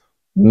ask,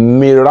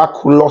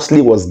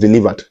 miraculously was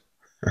delivered.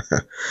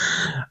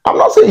 I'm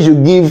not saying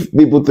you give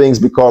people things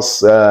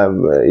because,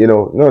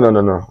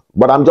 no.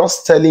 But I'm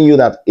just telling you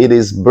that it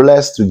is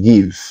blessed to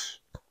give.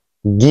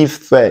 Give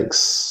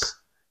thanks.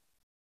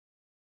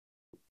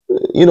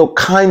 You know,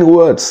 kind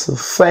words.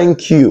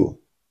 Thank you.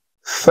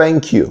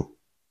 Thank you.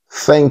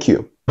 Thank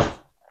you.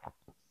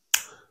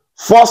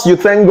 First, you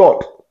thank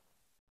God.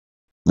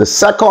 The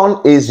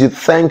second is you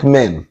thank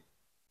men.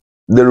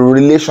 the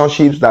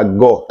relationships that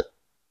God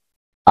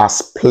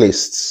has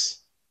placed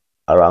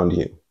around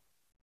you.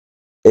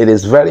 It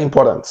is very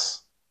important,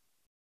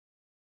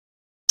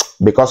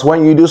 because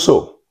when you do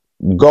so,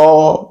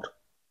 God,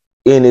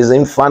 in his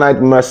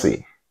infinite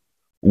mercy,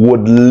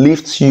 would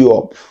lift you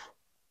up,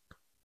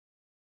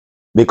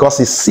 because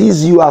he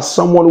sees you as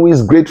someone who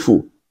is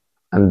grateful,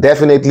 and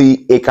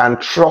definitely he can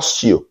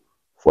trust you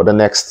for the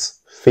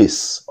next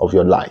phase of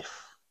your life.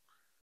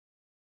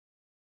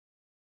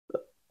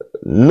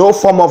 No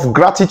form of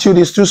gratitude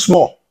is too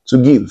small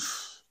to give.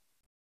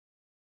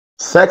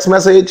 Text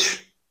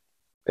message,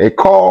 a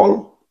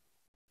call,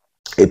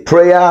 a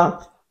prayer,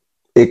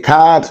 a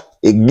card,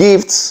 a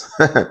gift.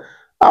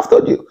 I've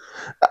told you.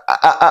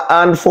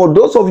 And for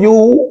those of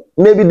you,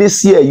 maybe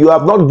this year, you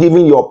have not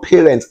given your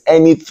parents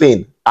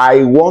anything,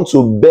 I want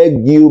to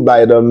beg you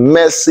by the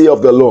mercy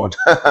of the Lord.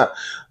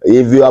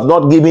 If you have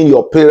not given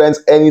your parents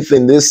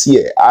anything this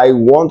year, I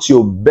want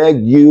to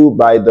beg you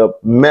by the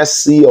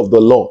mercy of the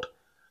Lord.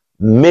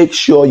 Make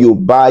sure you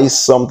buy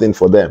something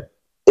for them.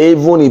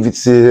 Even if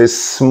it's a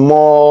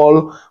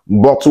small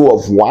bottle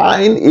of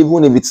wine,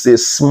 even if it's a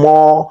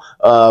small,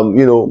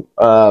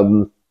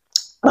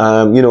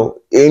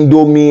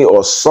 Indomie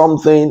or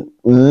something,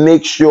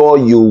 make sure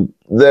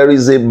there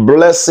is a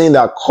blessing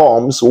that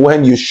comes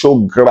when you show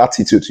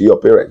gratitude to your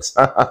parents.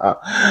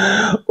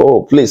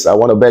 Oh, please, I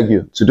want to beg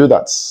you to do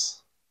that.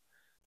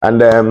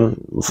 And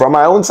from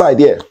my own side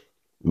here,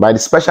 by the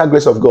special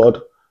grace of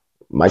God,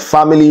 my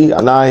family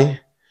and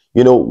I,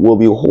 will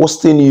be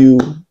hosting you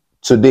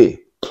today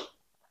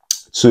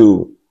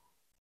to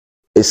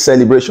a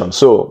celebration.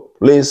 So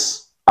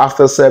please,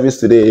 after service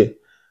today,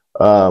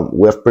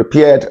 we have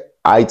prepared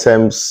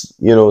items,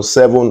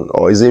 7,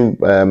 or is it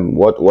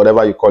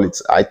whatever you call it,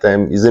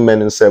 item, is it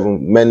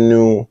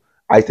menu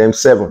item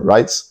 7,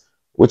 right?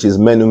 Which is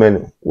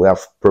menu. We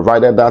have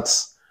provided that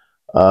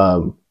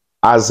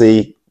as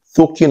a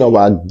token of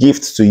our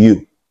gift to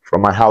you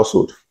from my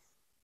household,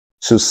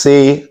 to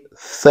say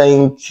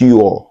thank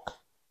you all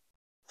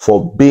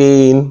for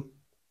being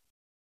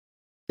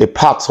a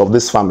part of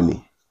this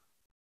family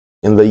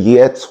in the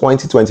year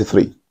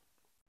 2023.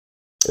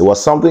 It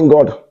was something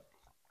God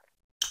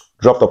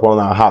dropped upon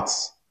our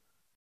hearts.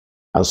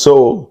 And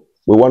so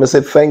we want to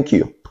say thank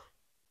you.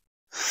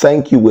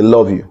 Thank you. We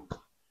love you.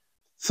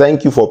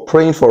 Thank you for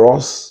praying for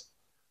us.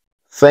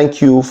 Thank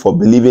you for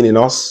believing in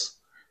us.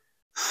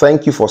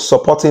 Thank you for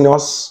supporting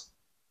us.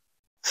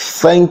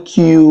 Thank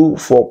you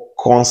for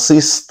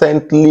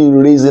consistently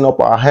raising up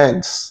our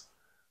hands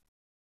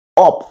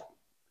up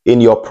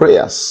in your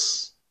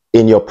prayers,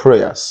 and in your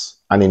prayers.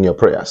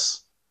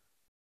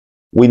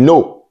 We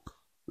know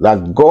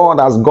that God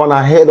has gone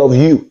ahead of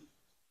you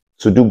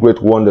to do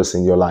great wonders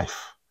in your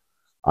life.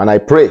 And I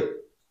pray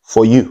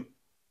for you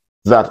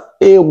that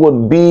it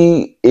would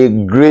be a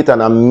great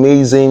and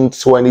amazing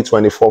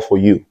 2024 for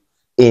you,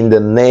 in the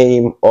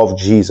name of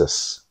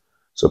Jesus.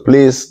 So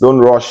please don't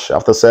rush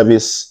after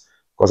service,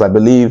 because I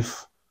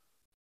believe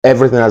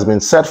everything has been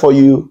set for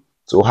you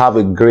to have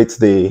a great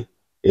day,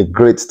 a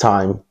great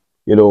time,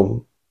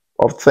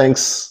 of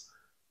thanks,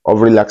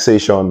 of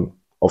relaxation,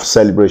 of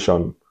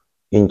celebration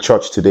in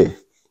church today,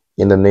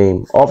 in the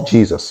name of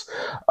Jesus.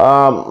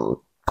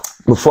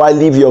 Before I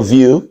leave your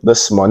view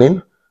this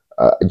morning,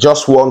 I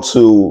just want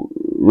to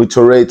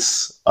reiterate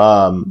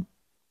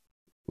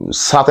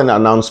certain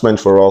announcement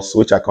for us,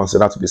 which I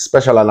consider to be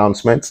special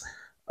announcements.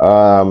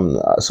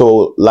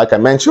 So like I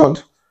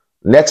mentioned,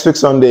 next week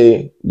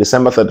Sunday,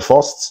 December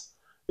 31st,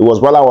 it was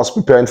while I was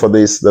preparing for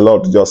this, the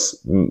Lord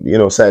just,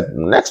 said,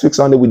 next week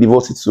Sunday, we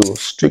devote it to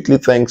strictly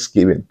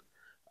Thanksgiving.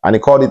 And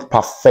he called it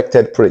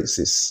perfected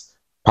praises.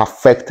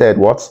 Perfected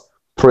what?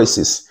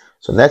 Praises.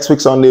 So next week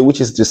Sunday, which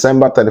is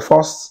December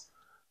 31st,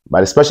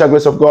 by the special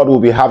grace of God, we'll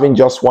be having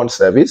just one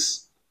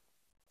service.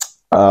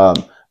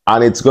 And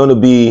it's going to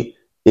be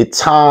a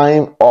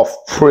time of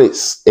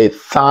praise,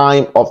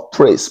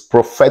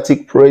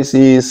 prophetic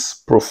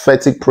praises,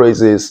 prophetic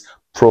praises,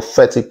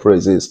 prophetic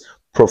praises,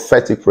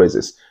 prophetic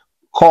praises.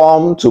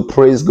 Come to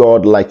praise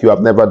God like you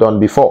have never done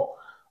before.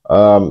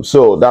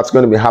 So that's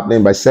going to be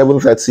happening by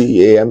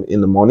 7:30 a.m.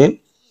 in the morning.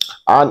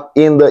 And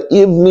in the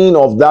evening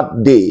of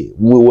that day,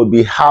 we will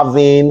be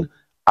having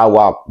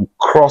our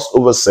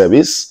crossover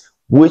service,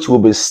 which will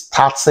be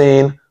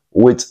starting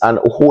with an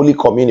Holy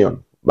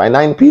Communion by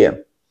 9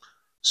 p.m.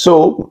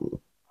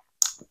 So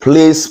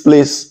please,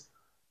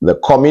 the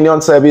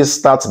communion service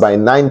starts by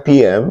 9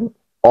 p.m.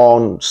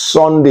 on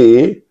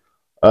Sunday,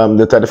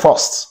 the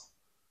 31st.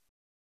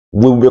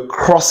 We'll be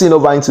crossing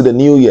over into the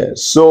new year.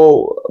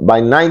 So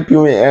by 9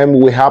 p.m.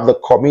 we have the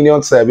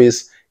communion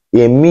service.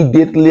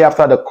 Immediately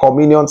after the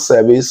communion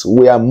service,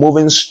 we are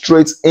moving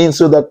straight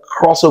into the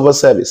crossover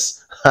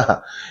service.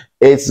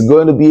 It's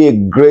going to be a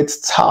great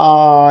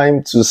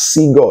time to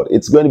see God.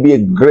 It's going to be a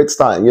great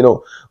time.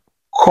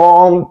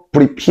 Come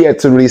prepared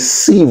to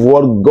receive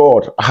what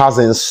God has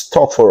in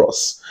stock for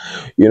us.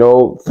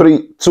 2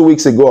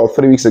 weeks ago or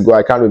 3 weeks ago,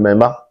 I can't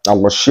remember, I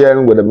was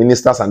sharing with the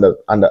ministers and the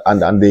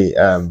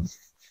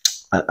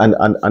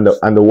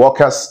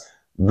workers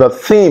the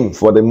theme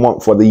for the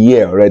month, for the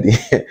year already.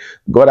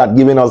 God had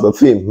given us the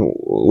theme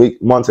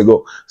months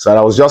ago. So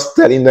I was just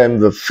telling them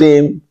the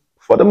theme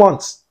for the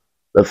month,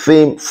 the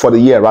theme for the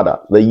year, rather,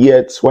 the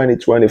year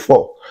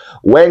 2024.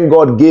 When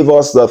God gave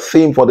us the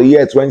theme for the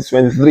year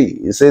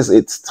 2023, He says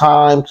it's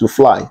time to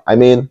fly. I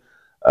mean,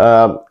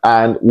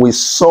 and we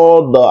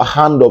saw the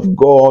hand of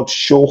God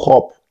show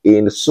up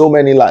in so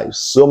many lives,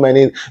 so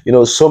many,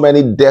 so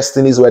many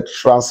destinies were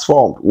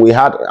transformed. We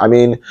had, I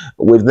mean,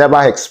 we've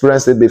never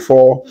experienced it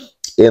before.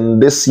 In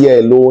this year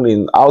alone,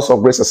 in House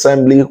of Grace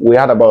Assembly, we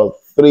had about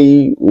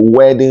 3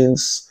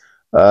 weddings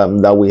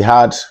that we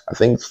had. I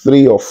think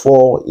 3 or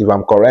 4, if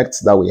I'm correct,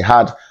 that we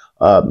had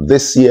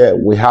this year.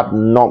 We had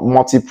not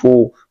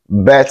multiple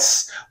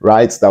births,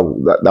 right?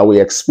 That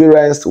we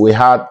experienced. We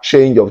had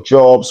change of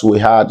jobs. We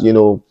had,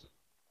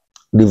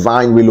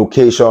 divine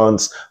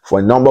relocations for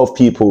a number of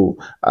people.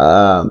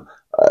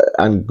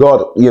 And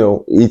God,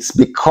 it's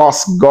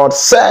because God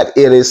said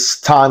it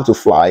is time to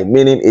fly,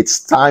 meaning it's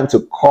time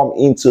to come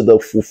into the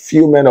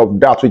fulfillment of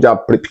that which I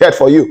prepared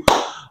for you.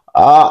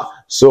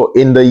 So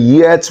in the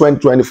year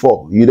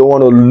 2024, you don't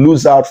want to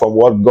lose out from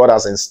what God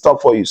has in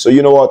stock for you. So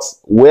you know what?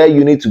 Where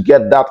you need to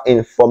get that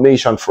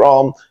information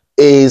from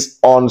is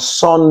on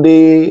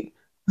Sunday,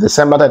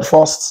 December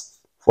 31st,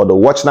 for the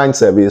Watch Night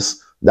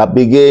service that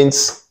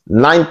begins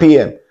 9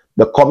 p.m.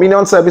 The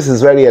communion service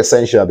is very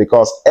essential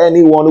because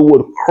anyone who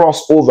would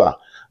cross over,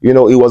 it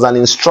was an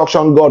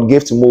instruction God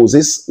gave to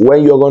Moses.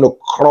 When you're going to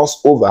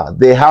cross over,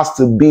 there has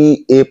to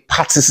be a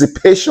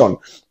participation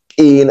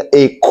in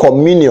a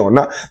communion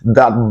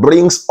that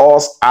brings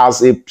us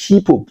as a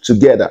people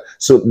together.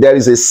 So there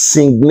is a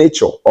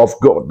signature of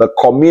God. The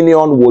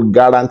communion would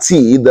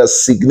guarantee the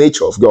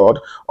signature of God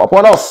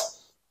upon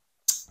us.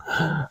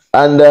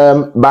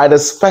 And by the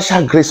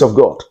special grace of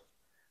God,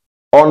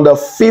 on the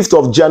 5th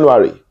of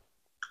January,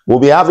 we'll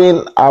be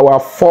having our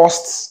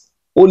first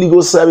Holy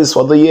Ghost service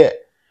for the year.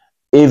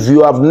 If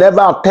you have never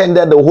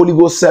attended the Holy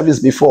Ghost service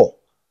before,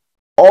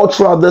 all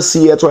throughout this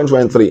year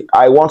 2023,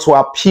 I want to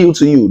appeal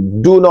to you,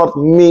 do not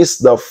miss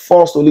the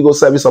first Holy Ghost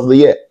service of the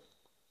year.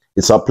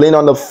 It's happening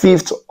on the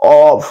 5th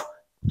of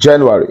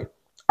January.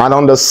 And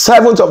on the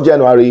 7th of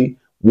January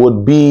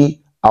would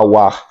be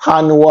our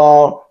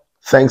annual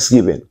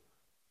Thanksgiving.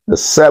 The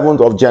 7th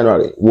of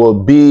January will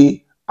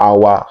be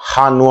our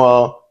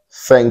annual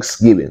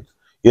Thanksgiving.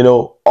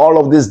 All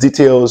of these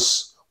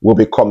details will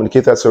be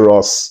communicated to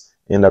us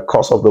in the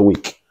course of the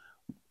week.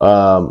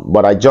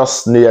 But I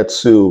just needed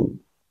to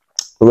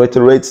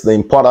reiterate the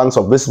importance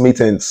of these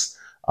meetings.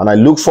 And I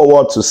look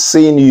forward to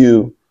seeing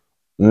you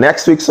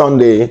next week,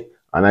 Sunday.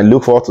 And I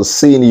look forward to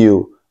seeing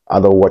you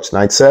at the Watch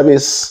Night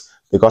service,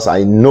 because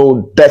I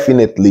know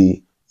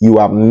definitely you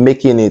are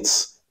making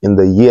it in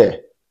the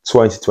year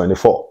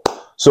 2024.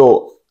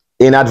 So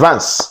in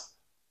advance,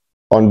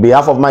 on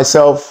behalf of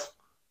myself,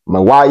 my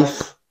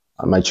wife,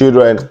 and my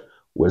children,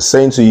 we're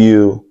saying to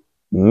you,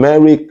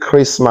 Merry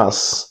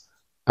Christmas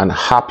and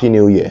Happy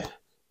New Year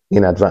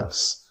in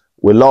advance.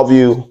 We love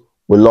you.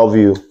 We love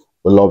you.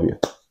 We love you.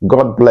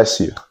 God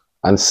bless you,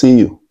 and see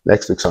you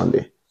next week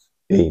Sunday.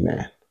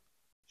 Amen.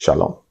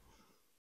 Shalom.